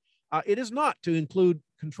carp, it is not to include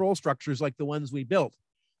control structures like the ones we built.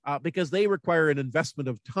 Because they require an investment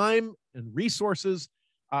of time and resources.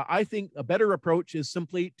 I think a better approach is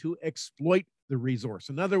simply to exploit the resource.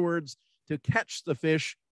 In other words, to catch the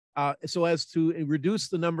fish so as to reduce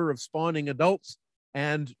the number of spawning adults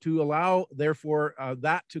and to allow, therefore,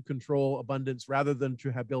 that to control abundance rather than to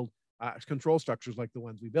have built control structures like the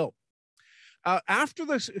ones we built. After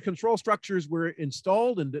the control structures were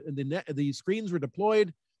installed and the screens were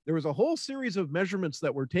deployed, there was a whole series of measurements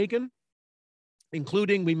that were taken,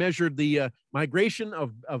 including we measured the migration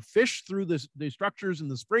of fish through the structures in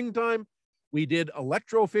the springtime. We did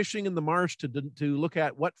electrofishing in the marsh to look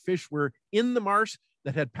at what fish were in the marsh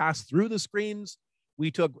that had passed through the screens. We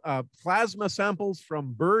took plasma samples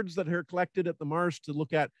from birds that are collected at the marsh to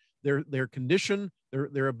look at their condition,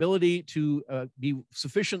 their ability to be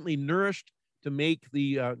sufficiently nourished to make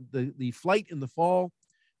the flight in the fall.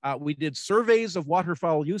 We did surveys of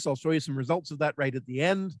waterfowl use. I'll show you some results of that right at the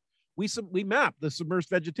end. We mapped the submerged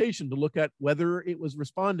vegetation to look at whether it was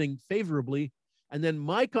responding favorably. And then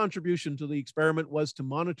my contribution to the experiment was to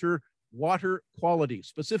monitor water quality,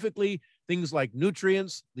 specifically things like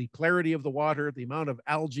nutrients, the clarity of the water, the amount of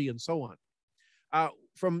algae, and so on.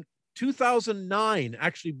 From 2009,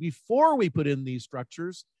 actually before we put in these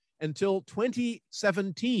structures, until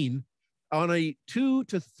 2017, on a 2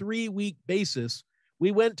 to 3 week basis,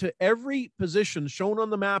 we went to every position shown on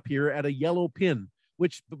the map here at a yellow pin,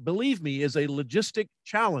 which, believe me, is a logistic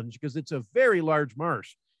challenge because it's a very large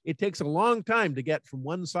marsh. It takes a long time to get from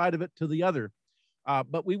one side of it to the other.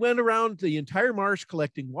 But we went around the entire marsh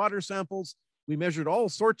collecting water samples. We measured all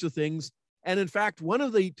sorts of things. And in fact, one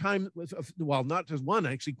of the times, well, not just one,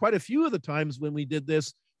 actually, quite a few of the times when we did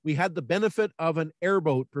this, we had the benefit of an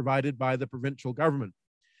airboat provided by the provincial government.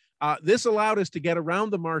 This allowed us to get around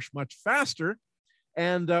the marsh much faster.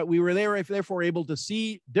 And we were therefore able to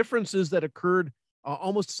see differences that occurred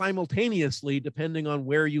almost simultaneously, depending on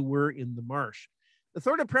where you were in the marsh. The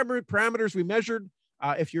third of parameters we measured,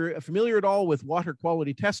 if you're familiar at all with water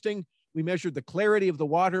quality testing, we measured the clarity of the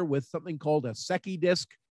water with something called a Secchi disc.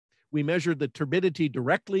 We measured the turbidity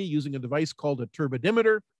directly using a device called a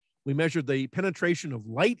turbidimeter. We measured the penetration of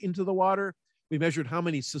light into the water. We measured how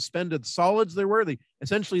many suspended solids there were,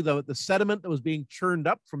 essentially the sediment that was being churned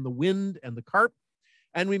up from the wind and the carp.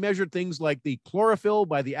 And we measured things like the chlorophyll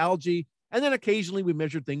by the algae. And then occasionally we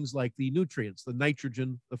measured things like the nutrients, the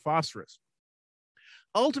nitrogen, the phosphorus.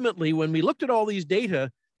 Ultimately, when we looked at all these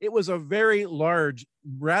data, it was a very large,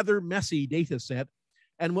 rather messy data set.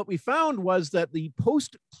 And what we found was that the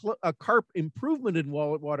post-carp improvement in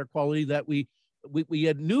water quality that we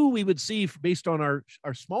knew we would see based on our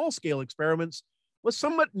small-scale experiments was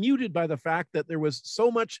somewhat muted by the fact that there was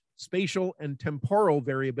so much spatial and temporal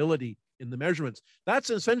variability in the measurements.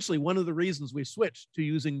 That's essentially one of the reasons we switched to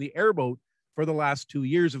using the airboat for the last 2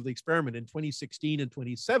 years of the experiment in 2016 and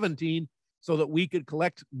 2017, so that we could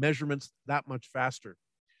collect measurements that much faster.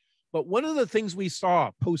 But one of the things we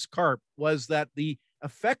saw post-carp was that the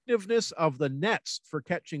effectiveness of the nets for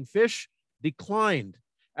catching fish declined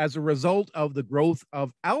as a result of the growth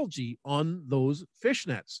of algae on those fish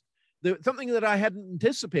nets. Something that I hadn't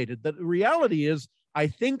anticipated, that the reality is, I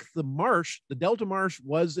think the marsh, the Delta marsh,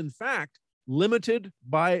 was in fact limited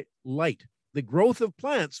by light. The growth of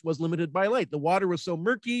plants was limited by light. The water was so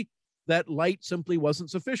murky that light simply wasn't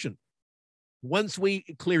sufficient. Once we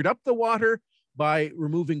cleared up the water by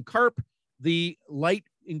removing carp, the light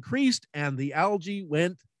increased and the algae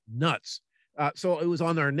went nuts. So it was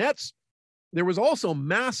on our nets. There was also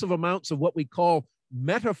massive amounts of what we call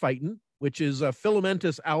metaphyton, which is a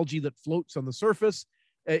filamentous algae that floats on the surface.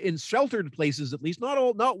 In sheltered places, at least,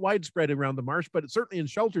 not widespread around the marsh, but certainly in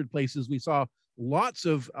sheltered places, we saw lots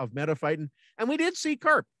of metaphyton, and we did see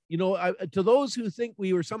carp. You know, to those who think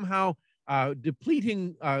we were somehow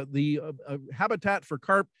depleting the habitat for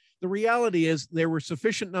carp, the reality is there were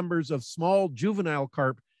sufficient numbers of small juvenile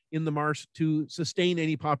carp in the marsh to sustain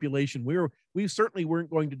any population. We certainly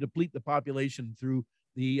weren't going to deplete the population through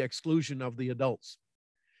the exclusion of the adults.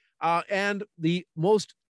 And the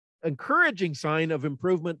most encouraging sign of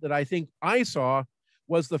improvement that I think I saw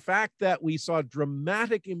was the fact that we saw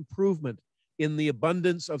dramatic improvement in the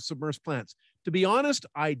abundance of submersed plants. To be honest,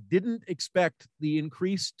 I didn't expect the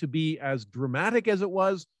increase to be as dramatic as it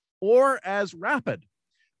was or as rapid.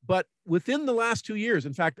 But within the last 2 years,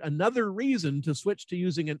 in fact, another reason to switch to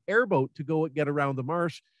using an airboat to go get around the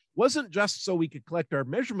marsh wasn't just so we could collect our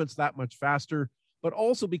measurements that much faster, but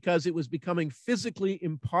also because it was becoming physically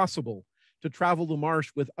impossible to travel the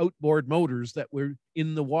marsh with outboard motors that were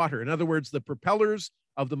in the water. In other words, the propellers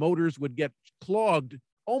of the motors would get clogged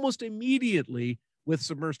almost immediately with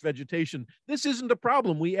submersed vegetation. This isn't a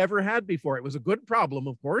problem we ever had before. It was a good problem,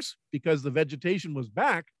 of course, because the vegetation was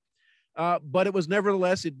back, but it was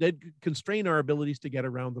nevertheless, it did constrain our abilities to get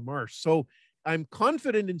around the marsh. So I'm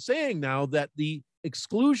confident in saying now that the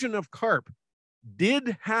exclusion of carp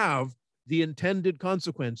did have the intended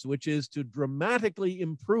consequence, which is to dramatically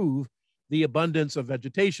improve the abundance of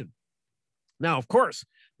vegetation. Now, of course,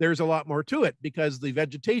 there's a lot more to it because the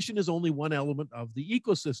vegetation is only one element of the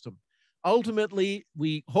ecosystem. Ultimately,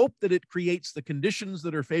 we hope that it creates the conditions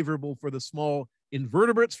that are favorable for the small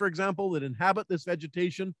invertebrates, for example, that inhabit this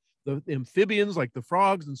vegetation, the amphibians like the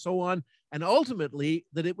frogs and so on, and ultimately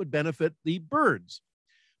that it would benefit the birds.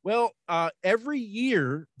 Well, every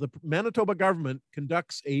year, the Manitoba government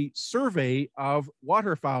conducts a survey of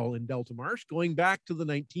waterfowl in Delta Marsh going back to the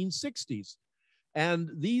 1960s. And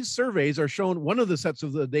these surveys are shown, one of the sets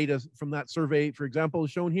of the data from that survey, for example,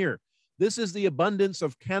 is shown here. This is the abundance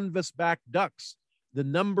of canvasback ducks, the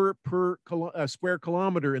number per square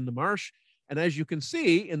kilometer in the marsh. And as you can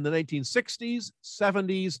see, in the 1960s,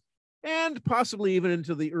 70s, and possibly even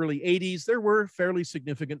into the early 80s, there were fairly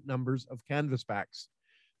significant numbers of canvasbacks.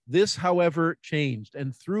 This, however, changed.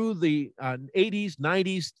 And through the 80s,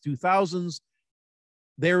 90s, 2000s,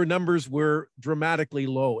 their numbers were dramatically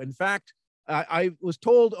low. In fact, I was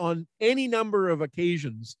told on any number of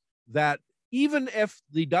occasions that even if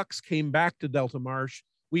the ducks came back to Delta Marsh,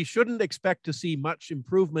 we shouldn't expect to see much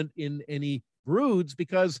improvement in any broods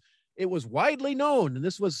because it was widely known, and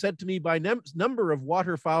this was said to me by a number of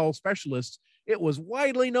waterfowl specialists, it was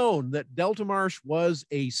widely known that Delta Marsh was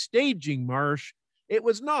a staging marsh It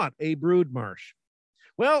was not a brood marsh.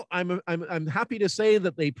 Well, I'm happy to say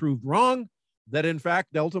that they proved wrong, that in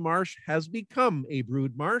fact, Delta Marsh has become a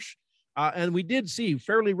brood marsh. And we did see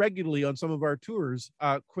fairly regularly on some of our tours,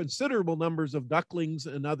 considerable numbers of ducklings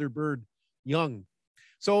and other bird young.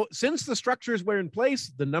 So since the structures were in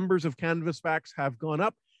place, the numbers of canvasbacks have gone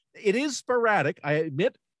up. It is sporadic, I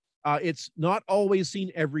admit. It's not always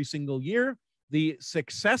seen every single year. The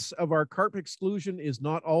success of our carp exclusion is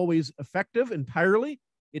not always effective entirely.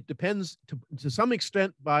 It depends to some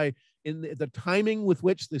extent in the timing with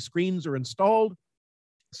which the screens are installed.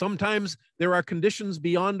 Sometimes there are conditions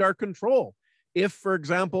beyond our control. If, for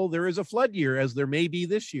example, there is a flood year, as there may be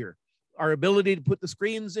this year, our ability to put the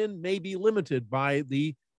screens in may be limited by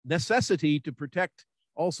the necessity to protect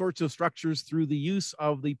all sorts of structures through the use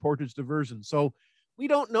of the portage diversion. So we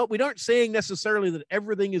don't know, we aren't saying necessarily that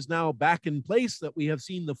everything is now back in place, that we have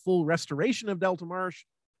seen the full restoration of Delta Marsh,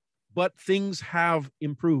 but things have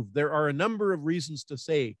improved. There are a number of reasons to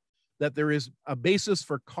say that there is a basis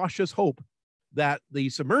for cautious hope that the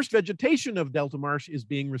submerged vegetation of Delta Marsh is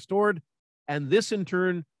being restored, and this in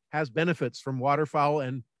turn has benefits from waterfowl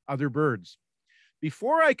and other birds.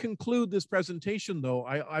 Before I conclude this presentation, though,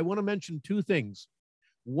 I want to mention two things.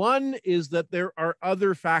 One is that there are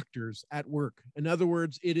other factors at work. In other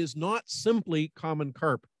words, it is not simply common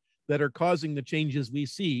carp that are causing the changes we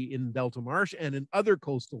see in Delta Marsh and in other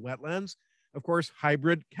coastal wetlands. Of course,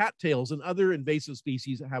 hybrid cattails and other invasive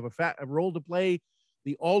species have a role to play.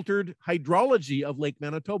 The altered hydrology of Lake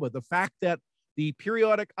Manitoba, the fact that the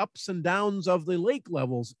periodic ups and downs of the lake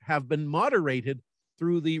levels have been moderated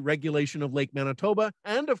through the regulation of Lake Manitoba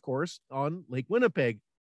and, of course, on Lake Winnipeg.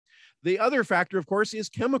 The other factor, of course, is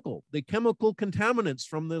chemical. The chemical contaminants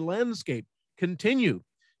from the landscape continue.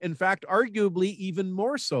 In fact, arguably even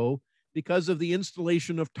more so because of the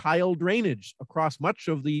installation of tile drainage across much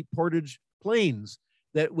of the portage plains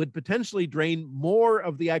that would potentially drain more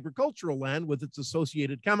of the agricultural land with its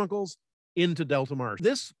associated chemicals into Delta Marsh.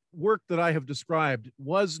 This work that I have described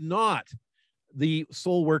was not the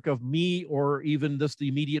sole work of me or even just the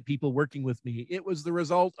immediate people working with me. It was the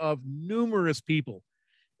result of numerous people,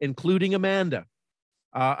 including Amanda.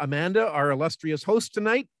 Amanda, our illustrious host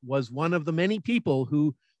tonight, was one of the many people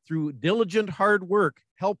who, through diligent hard work,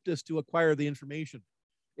 helped us to acquire the information.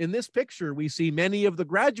 In this picture, we see many of the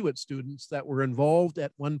graduate students that were involved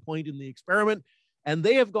at one point in the experiment, and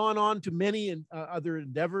they have gone on to many other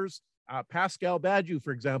endeavors. Pascal Badiou,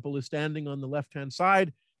 for example, is standing on the left-hand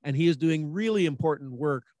side, and he is doing really important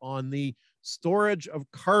work on the storage of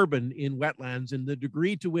carbon in wetlands and the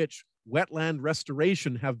degree to which wetland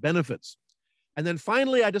restoration have benefits. And then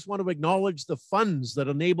finally, I just want to acknowledge the funds that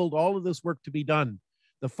enabled all of this work to be done.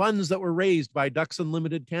 The funds that were raised by Ducks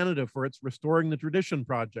Unlimited Canada for its Restoring the Tradition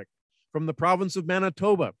project, from the province of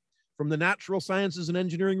Manitoba, from the Natural Sciences and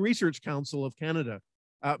Engineering Research Council of Canada,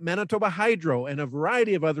 Manitoba Hydro, and a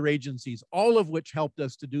variety of other agencies, all of which helped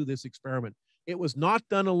us to do this experiment. It was not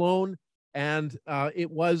done alone, and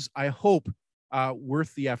it was, I hope,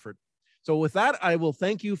 worth the effort. So with that, I will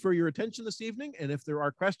thank you for your attention this evening, and if there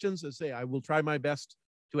are questions, as I say, I will try my best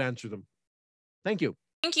to answer them. Thank you.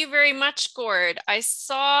 Thank you very much, Gord. I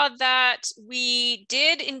saw that we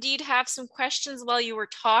did indeed have some questions while you were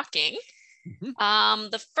talking.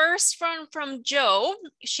 The first one from Joe,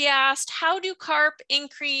 she asked, how do carp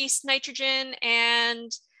increase nitrogen?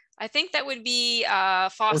 And I think that would be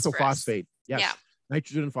phosphorus. Orthophosphate, yes. Yeah.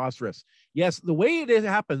 Nitrogen and phosphorus. Yes, the way it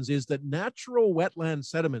happens is that natural wetland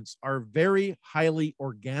sediments are very highly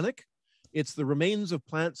organic. It's the remains of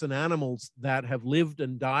plants and animals that have lived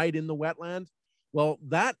and died in the wetland. Well,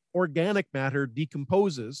 that organic matter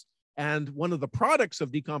decomposes, and one of the products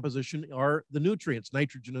of decomposition are the nutrients,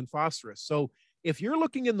 nitrogen and phosphorus. So if you're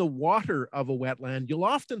looking in the water of a wetland, you'll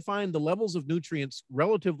often find the levels of nutrients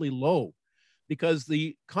relatively low because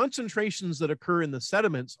the concentrations that occur in the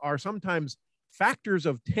sediments are sometimes factors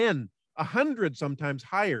of 10, 100, sometimes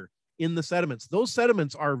higher in the sediments. Those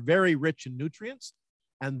sediments are very rich in nutrients,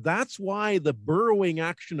 and that's why the burrowing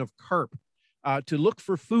action of carp to look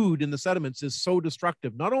for food in the sediments is so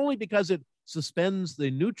destructive, not only because it suspends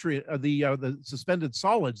the nutrient, the suspended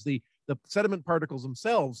solids, the sediment particles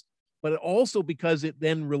themselves, but also because it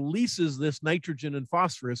then releases this nitrogen and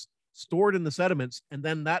phosphorus stored in the sediments, and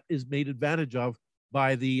then that is made advantage of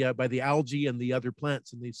by the algae and the other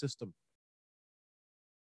plants in the system.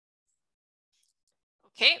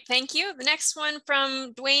 Okay, thank you. The next one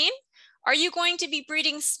from Dwayne. Are you going to be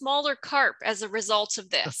breeding smaller carp as a result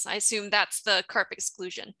of this? I assume that's the carp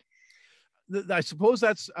exclusion. I suppose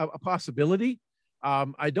that's a possibility.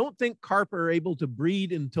 I don't think carp are able to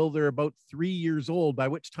breed until they're about 3 years old, by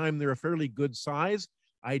which time they're a fairly good size.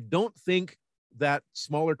 I don't think that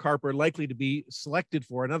smaller carp are likely to be selected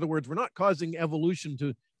for. In other words, we're not causing evolution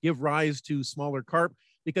to give rise to smaller carp,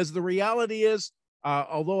 because the reality is,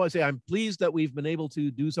 although I say I'm pleased that we've been able to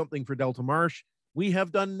do something for Delta Marsh, we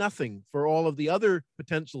have done nothing for all of the other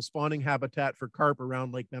potential spawning habitat for carp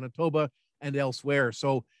around Lake Manitoba and elsewhere.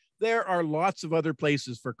 So there are lots of other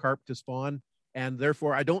places for carp to spawn, and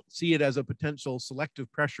therefore I don't see it as a potential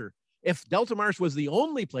selective pressure. If Delta Marsh was the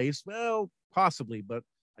only place, well, possibly, but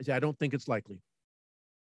I don't think it's likely.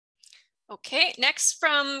 Okay, next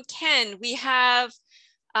from Ken, we have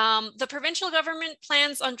the provincial government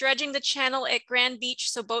plans on dredging the channel at Grand Beach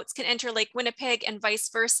so boats can enter Lake Winnipeg and vice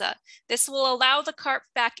versa. This will allow the carp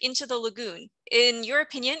back into the lagoon. In your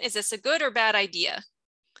opinion, is this a good or bad idea?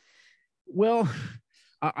 Well,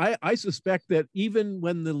 I suspect that even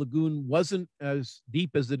when the lagoon wasn't as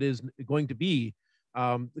deep as it is going to be,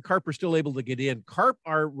 the carp are still able to get in. Carp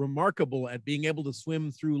are remarkable at being able to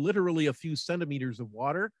swim through literally a few centimeters of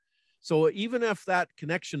water. So even if that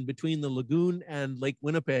connection between the lagoon and Lake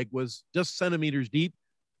Winnipeg was just centimeters deep,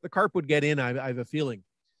 the carp would get in, I have a feeling.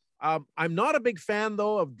 I'm not a big fan,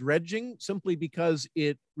 though, of dredging, simply because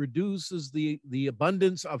it reduces the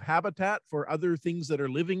abundance of habitat for other things that are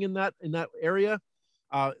living in that area.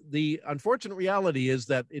 The unfortunate reality is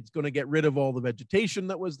that it's going to get rid of all the vegetation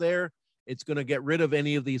that was there. It's going to get rid of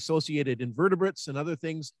any of the associated invertebrates and other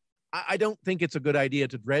things. I don't think it's a good idea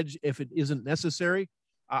to dredge if it isn't necessary.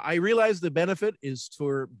 I realize the benefit is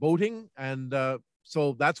for boating, and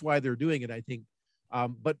so that's why they're doing it, I think.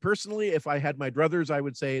 But personally, if I had my druthers, I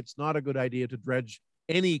would say it's not a good idea to dredge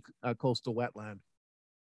any coastal wetland.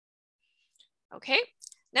 Okay,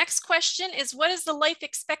 next question is, what is the life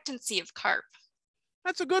expectancy of carp?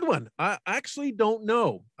 That's a good one. I actually don't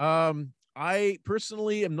know. I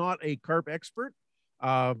personally am not a carp expert,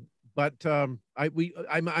 but I'm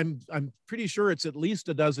pretty sure it's at least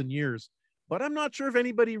a dozen years. But I'm not sure if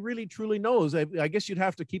anybody really truly knows. I guess you'd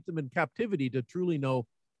have to keep them in captivity to truly know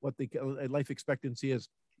what the life expectancy is.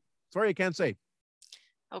 Sorry, I can't say.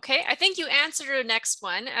 Okay, I think you answered the next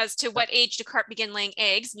one as to what age do carp begin laying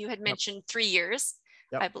eggs. You had mentioned 3 years,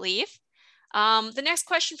 I believe. The next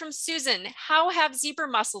question from Susan, how have zebra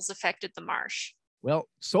mussels affected the marsh? Well,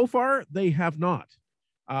 so far they have not.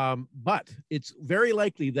 But it's very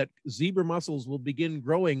likely that zebra mussels will begin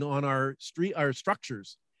growing on our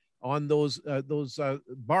structures, on those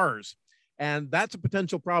bars. And that's a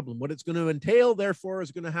potential problem. What it's going to entail, therefore,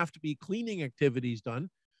 is going to have to be cleaning activities done.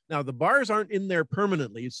 Now, the bars aren't in there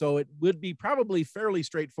permanently, so it would be probably fairly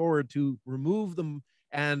straightforward to remove them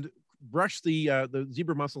and brush the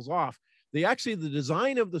zebra mussels off. The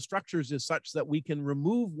design of the structures is such that we can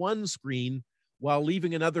remove one screen while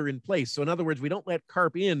leaving another in place. So in other words, we don't let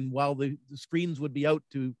carp in while the screens would be out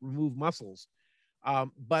to remove mussels.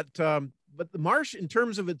 But the marsh, in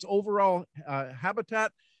terms of its overall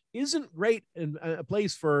habitat, isn't great in a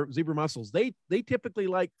place for zebra mussels. They typically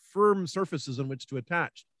like firm surfaces on which to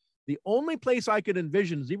attach. The only place I could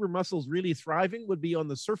envision zebra mussels really thriving would be on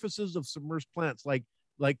the surfaces of submerged plants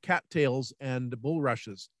like cattails and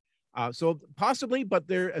bulrushes. So possibly, but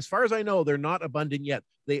they're, as far as I know, they're not abundant yet.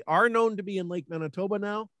 They are known to be in Lake Manitoba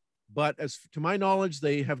now, but as to my knowledge,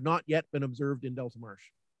 they have not yet been observed in Delta Marsh.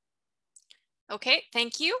 Okay,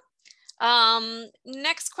 thank you.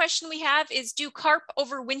 Next question we have is, do carp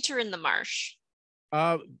overwinter in the marsh?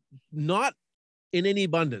 Not in any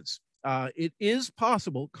abundance. It is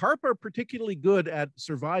possible. Carp are particularly good at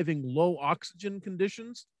surviving low oxygen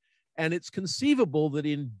conditions, and it's conceivable that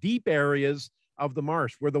in deep areas of the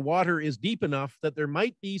marsh where the water is deep enough that there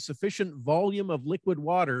might be sufficient volume of liquid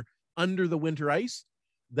water under the winter ice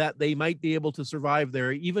that they might be able to survive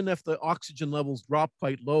there, even if the oxygen levels drop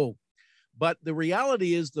quite low. But the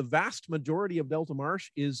reality is the vast majority of Delta Marsh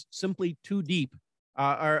is simply too deep,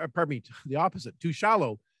 or pardon me, the opposite, too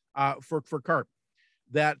shallow for carp.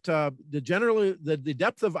 That the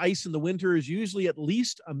depth of ice in the winter is usually at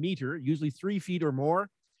least a meter, usually 3 feet or more.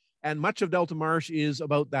 And much of Delta Marsh is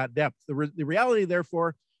about that depth. The reality,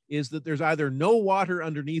 therefore, is that there's either no water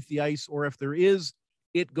underneath the ice, or if there is,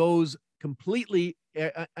 it goes completely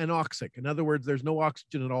anoxic. In other words, there's no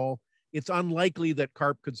oxygen at all. It's unlikely that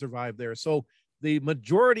carp could survive there. So the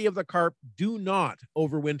majority of the carp do not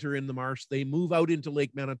overwinter in the marsh. They move out into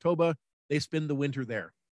Lake Manitoba. They spend the winter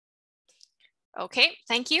there. Okay,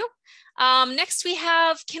 thank you. Next we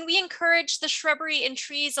have, can we encourage the shrubbery and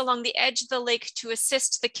trees along the edge of the lake to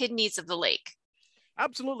assist the kidneys of the lake?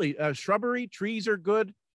 Absolutely. Shrubbery, trees are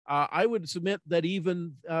good. I would submit that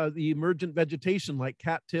even the emergent vegetation like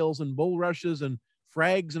cattails and bulrushes and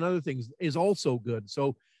frags and other things is also good.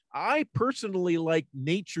 So I personally like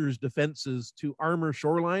nature's defenses to armor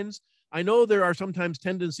shorelines. I know there are sometimes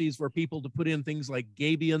tendencies for people to put in things like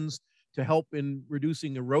gabions to help in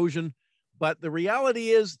reducing erosion. But the reality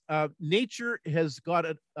is nature has got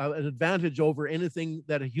an advantage over anything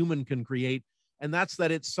that a human can create, and that's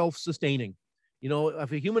that it's self-sustaining. You know,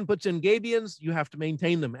 if a human puts in gabions, you have to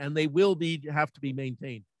maintain them, and they will have to be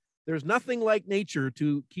maintained. There's nothing like nature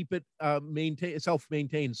to keep it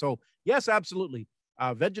self-maintained. So yes, absolutely.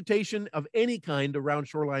 Vegetation of any kind around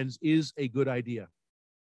shorelines is a good idea.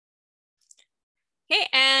 Okay,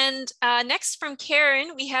 and next from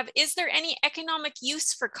Karen, we have, is there any economic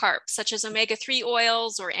use for carp, such as omega-3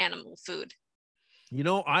 oils or animal food? You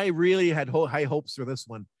know, I really had high hopes for this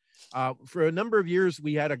one. For a number of years,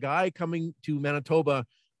 we had a guy coming to Manitoba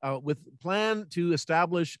with plan to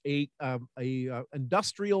establish a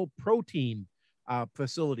industrial protein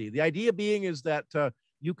facility. The idea being is that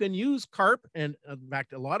you can use carp and in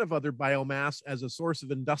fact, a lot of other biomass as a source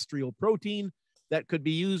of industrial protein that could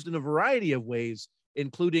be used in a variety of ways,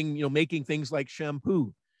 including, you know, making things like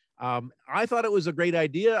shampoo. I thought it was a great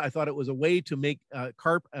idea. I thought it was a way to make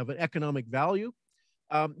carp of an economic value.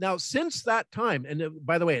 Now, since that time, and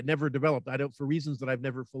by the way, it never developed, for reasons that I've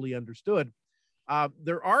never fully understood,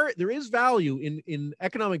 there is value in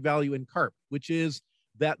economic value in carp, which is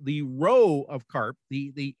that the roe of carp,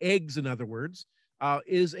 the eggs, in other words,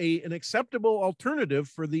 is an acceptable alternative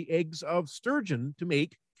for the eggs of sturgeon to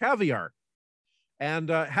make caviar. And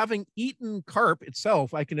having eaten carp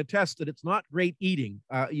itself, I can attest that it's not great eating.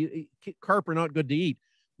 Carp are not good to eat,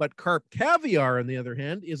 but carp caviar, on the other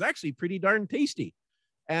hand, is actually pretty darn tasty.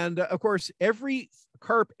 And of course, every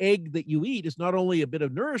carp egg that you eat is not only a bit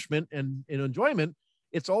of nourishment and enjoyment,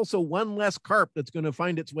 it's also one less carp that's going to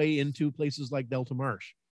find its way into places like Delta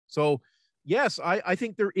Marsh. So yes, I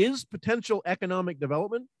think there is potential economic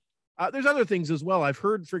development. There's other things as well. I've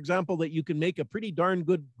heard, for example, that you can make a pretty darn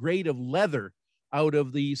good grade of leather out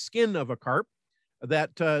of the skin of a carp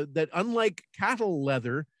that unlike cattle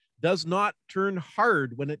leather, does not turn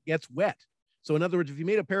hard when it gets wet. So in other words, if you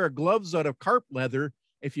made a pair of gloves out of carp leather,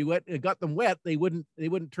 if you got them wet, they wouldn't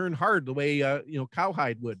turn hard the way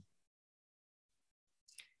cowhide would.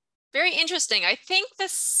 Very interesting. I think the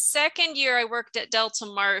second year I worked at Delta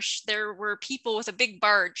Marsh, there were people with a big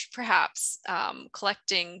barge, perhaps,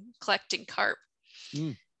 collecting carp.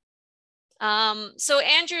 Mm. So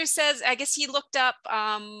Andrew says, I guess he looked up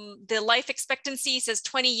the life expectancy, says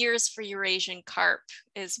 20 years for Eurasian carp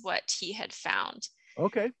is what he had found.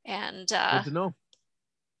 Okay. And good to know.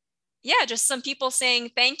 Yeah, just some people saying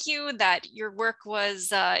thank you, that your work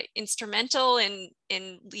was instrumental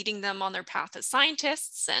in leading them on their path as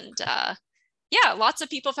scientists. And yeah, lots of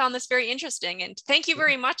people found this very interesting. And thank you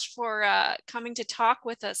very much for coming to talk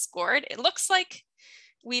with us, Gord. It looks like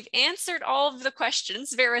we've answered all of the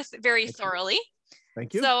questions very, very thoroughly.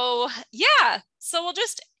 Thank you. So yeah, so we'll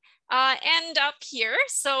just end up here.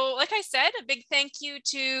 So like I said, a big thank you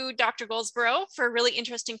to Dr. Goldsborough for a really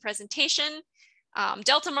interesting presentation.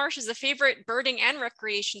 Delta Marsh is a favorite birding and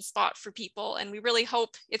recreation spot for people, and we really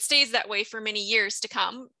hope it stays that way for many years to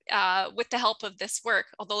come with the help of this work.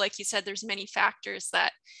 Although, like you said, there's many factors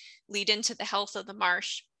that lead into the health of the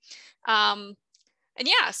marsh. And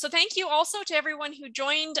yeah, so thank you also to everyone who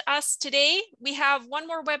joined us today. We have one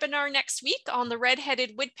more webinar next week on the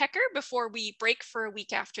red-headed woodpecker before we break for a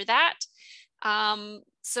week after that.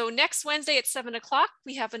 So next Wednesday at 7 o'clock,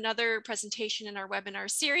 we have another presentation in our webinar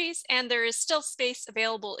series, and there is still space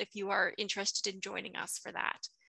available if you are interested in joining us for that.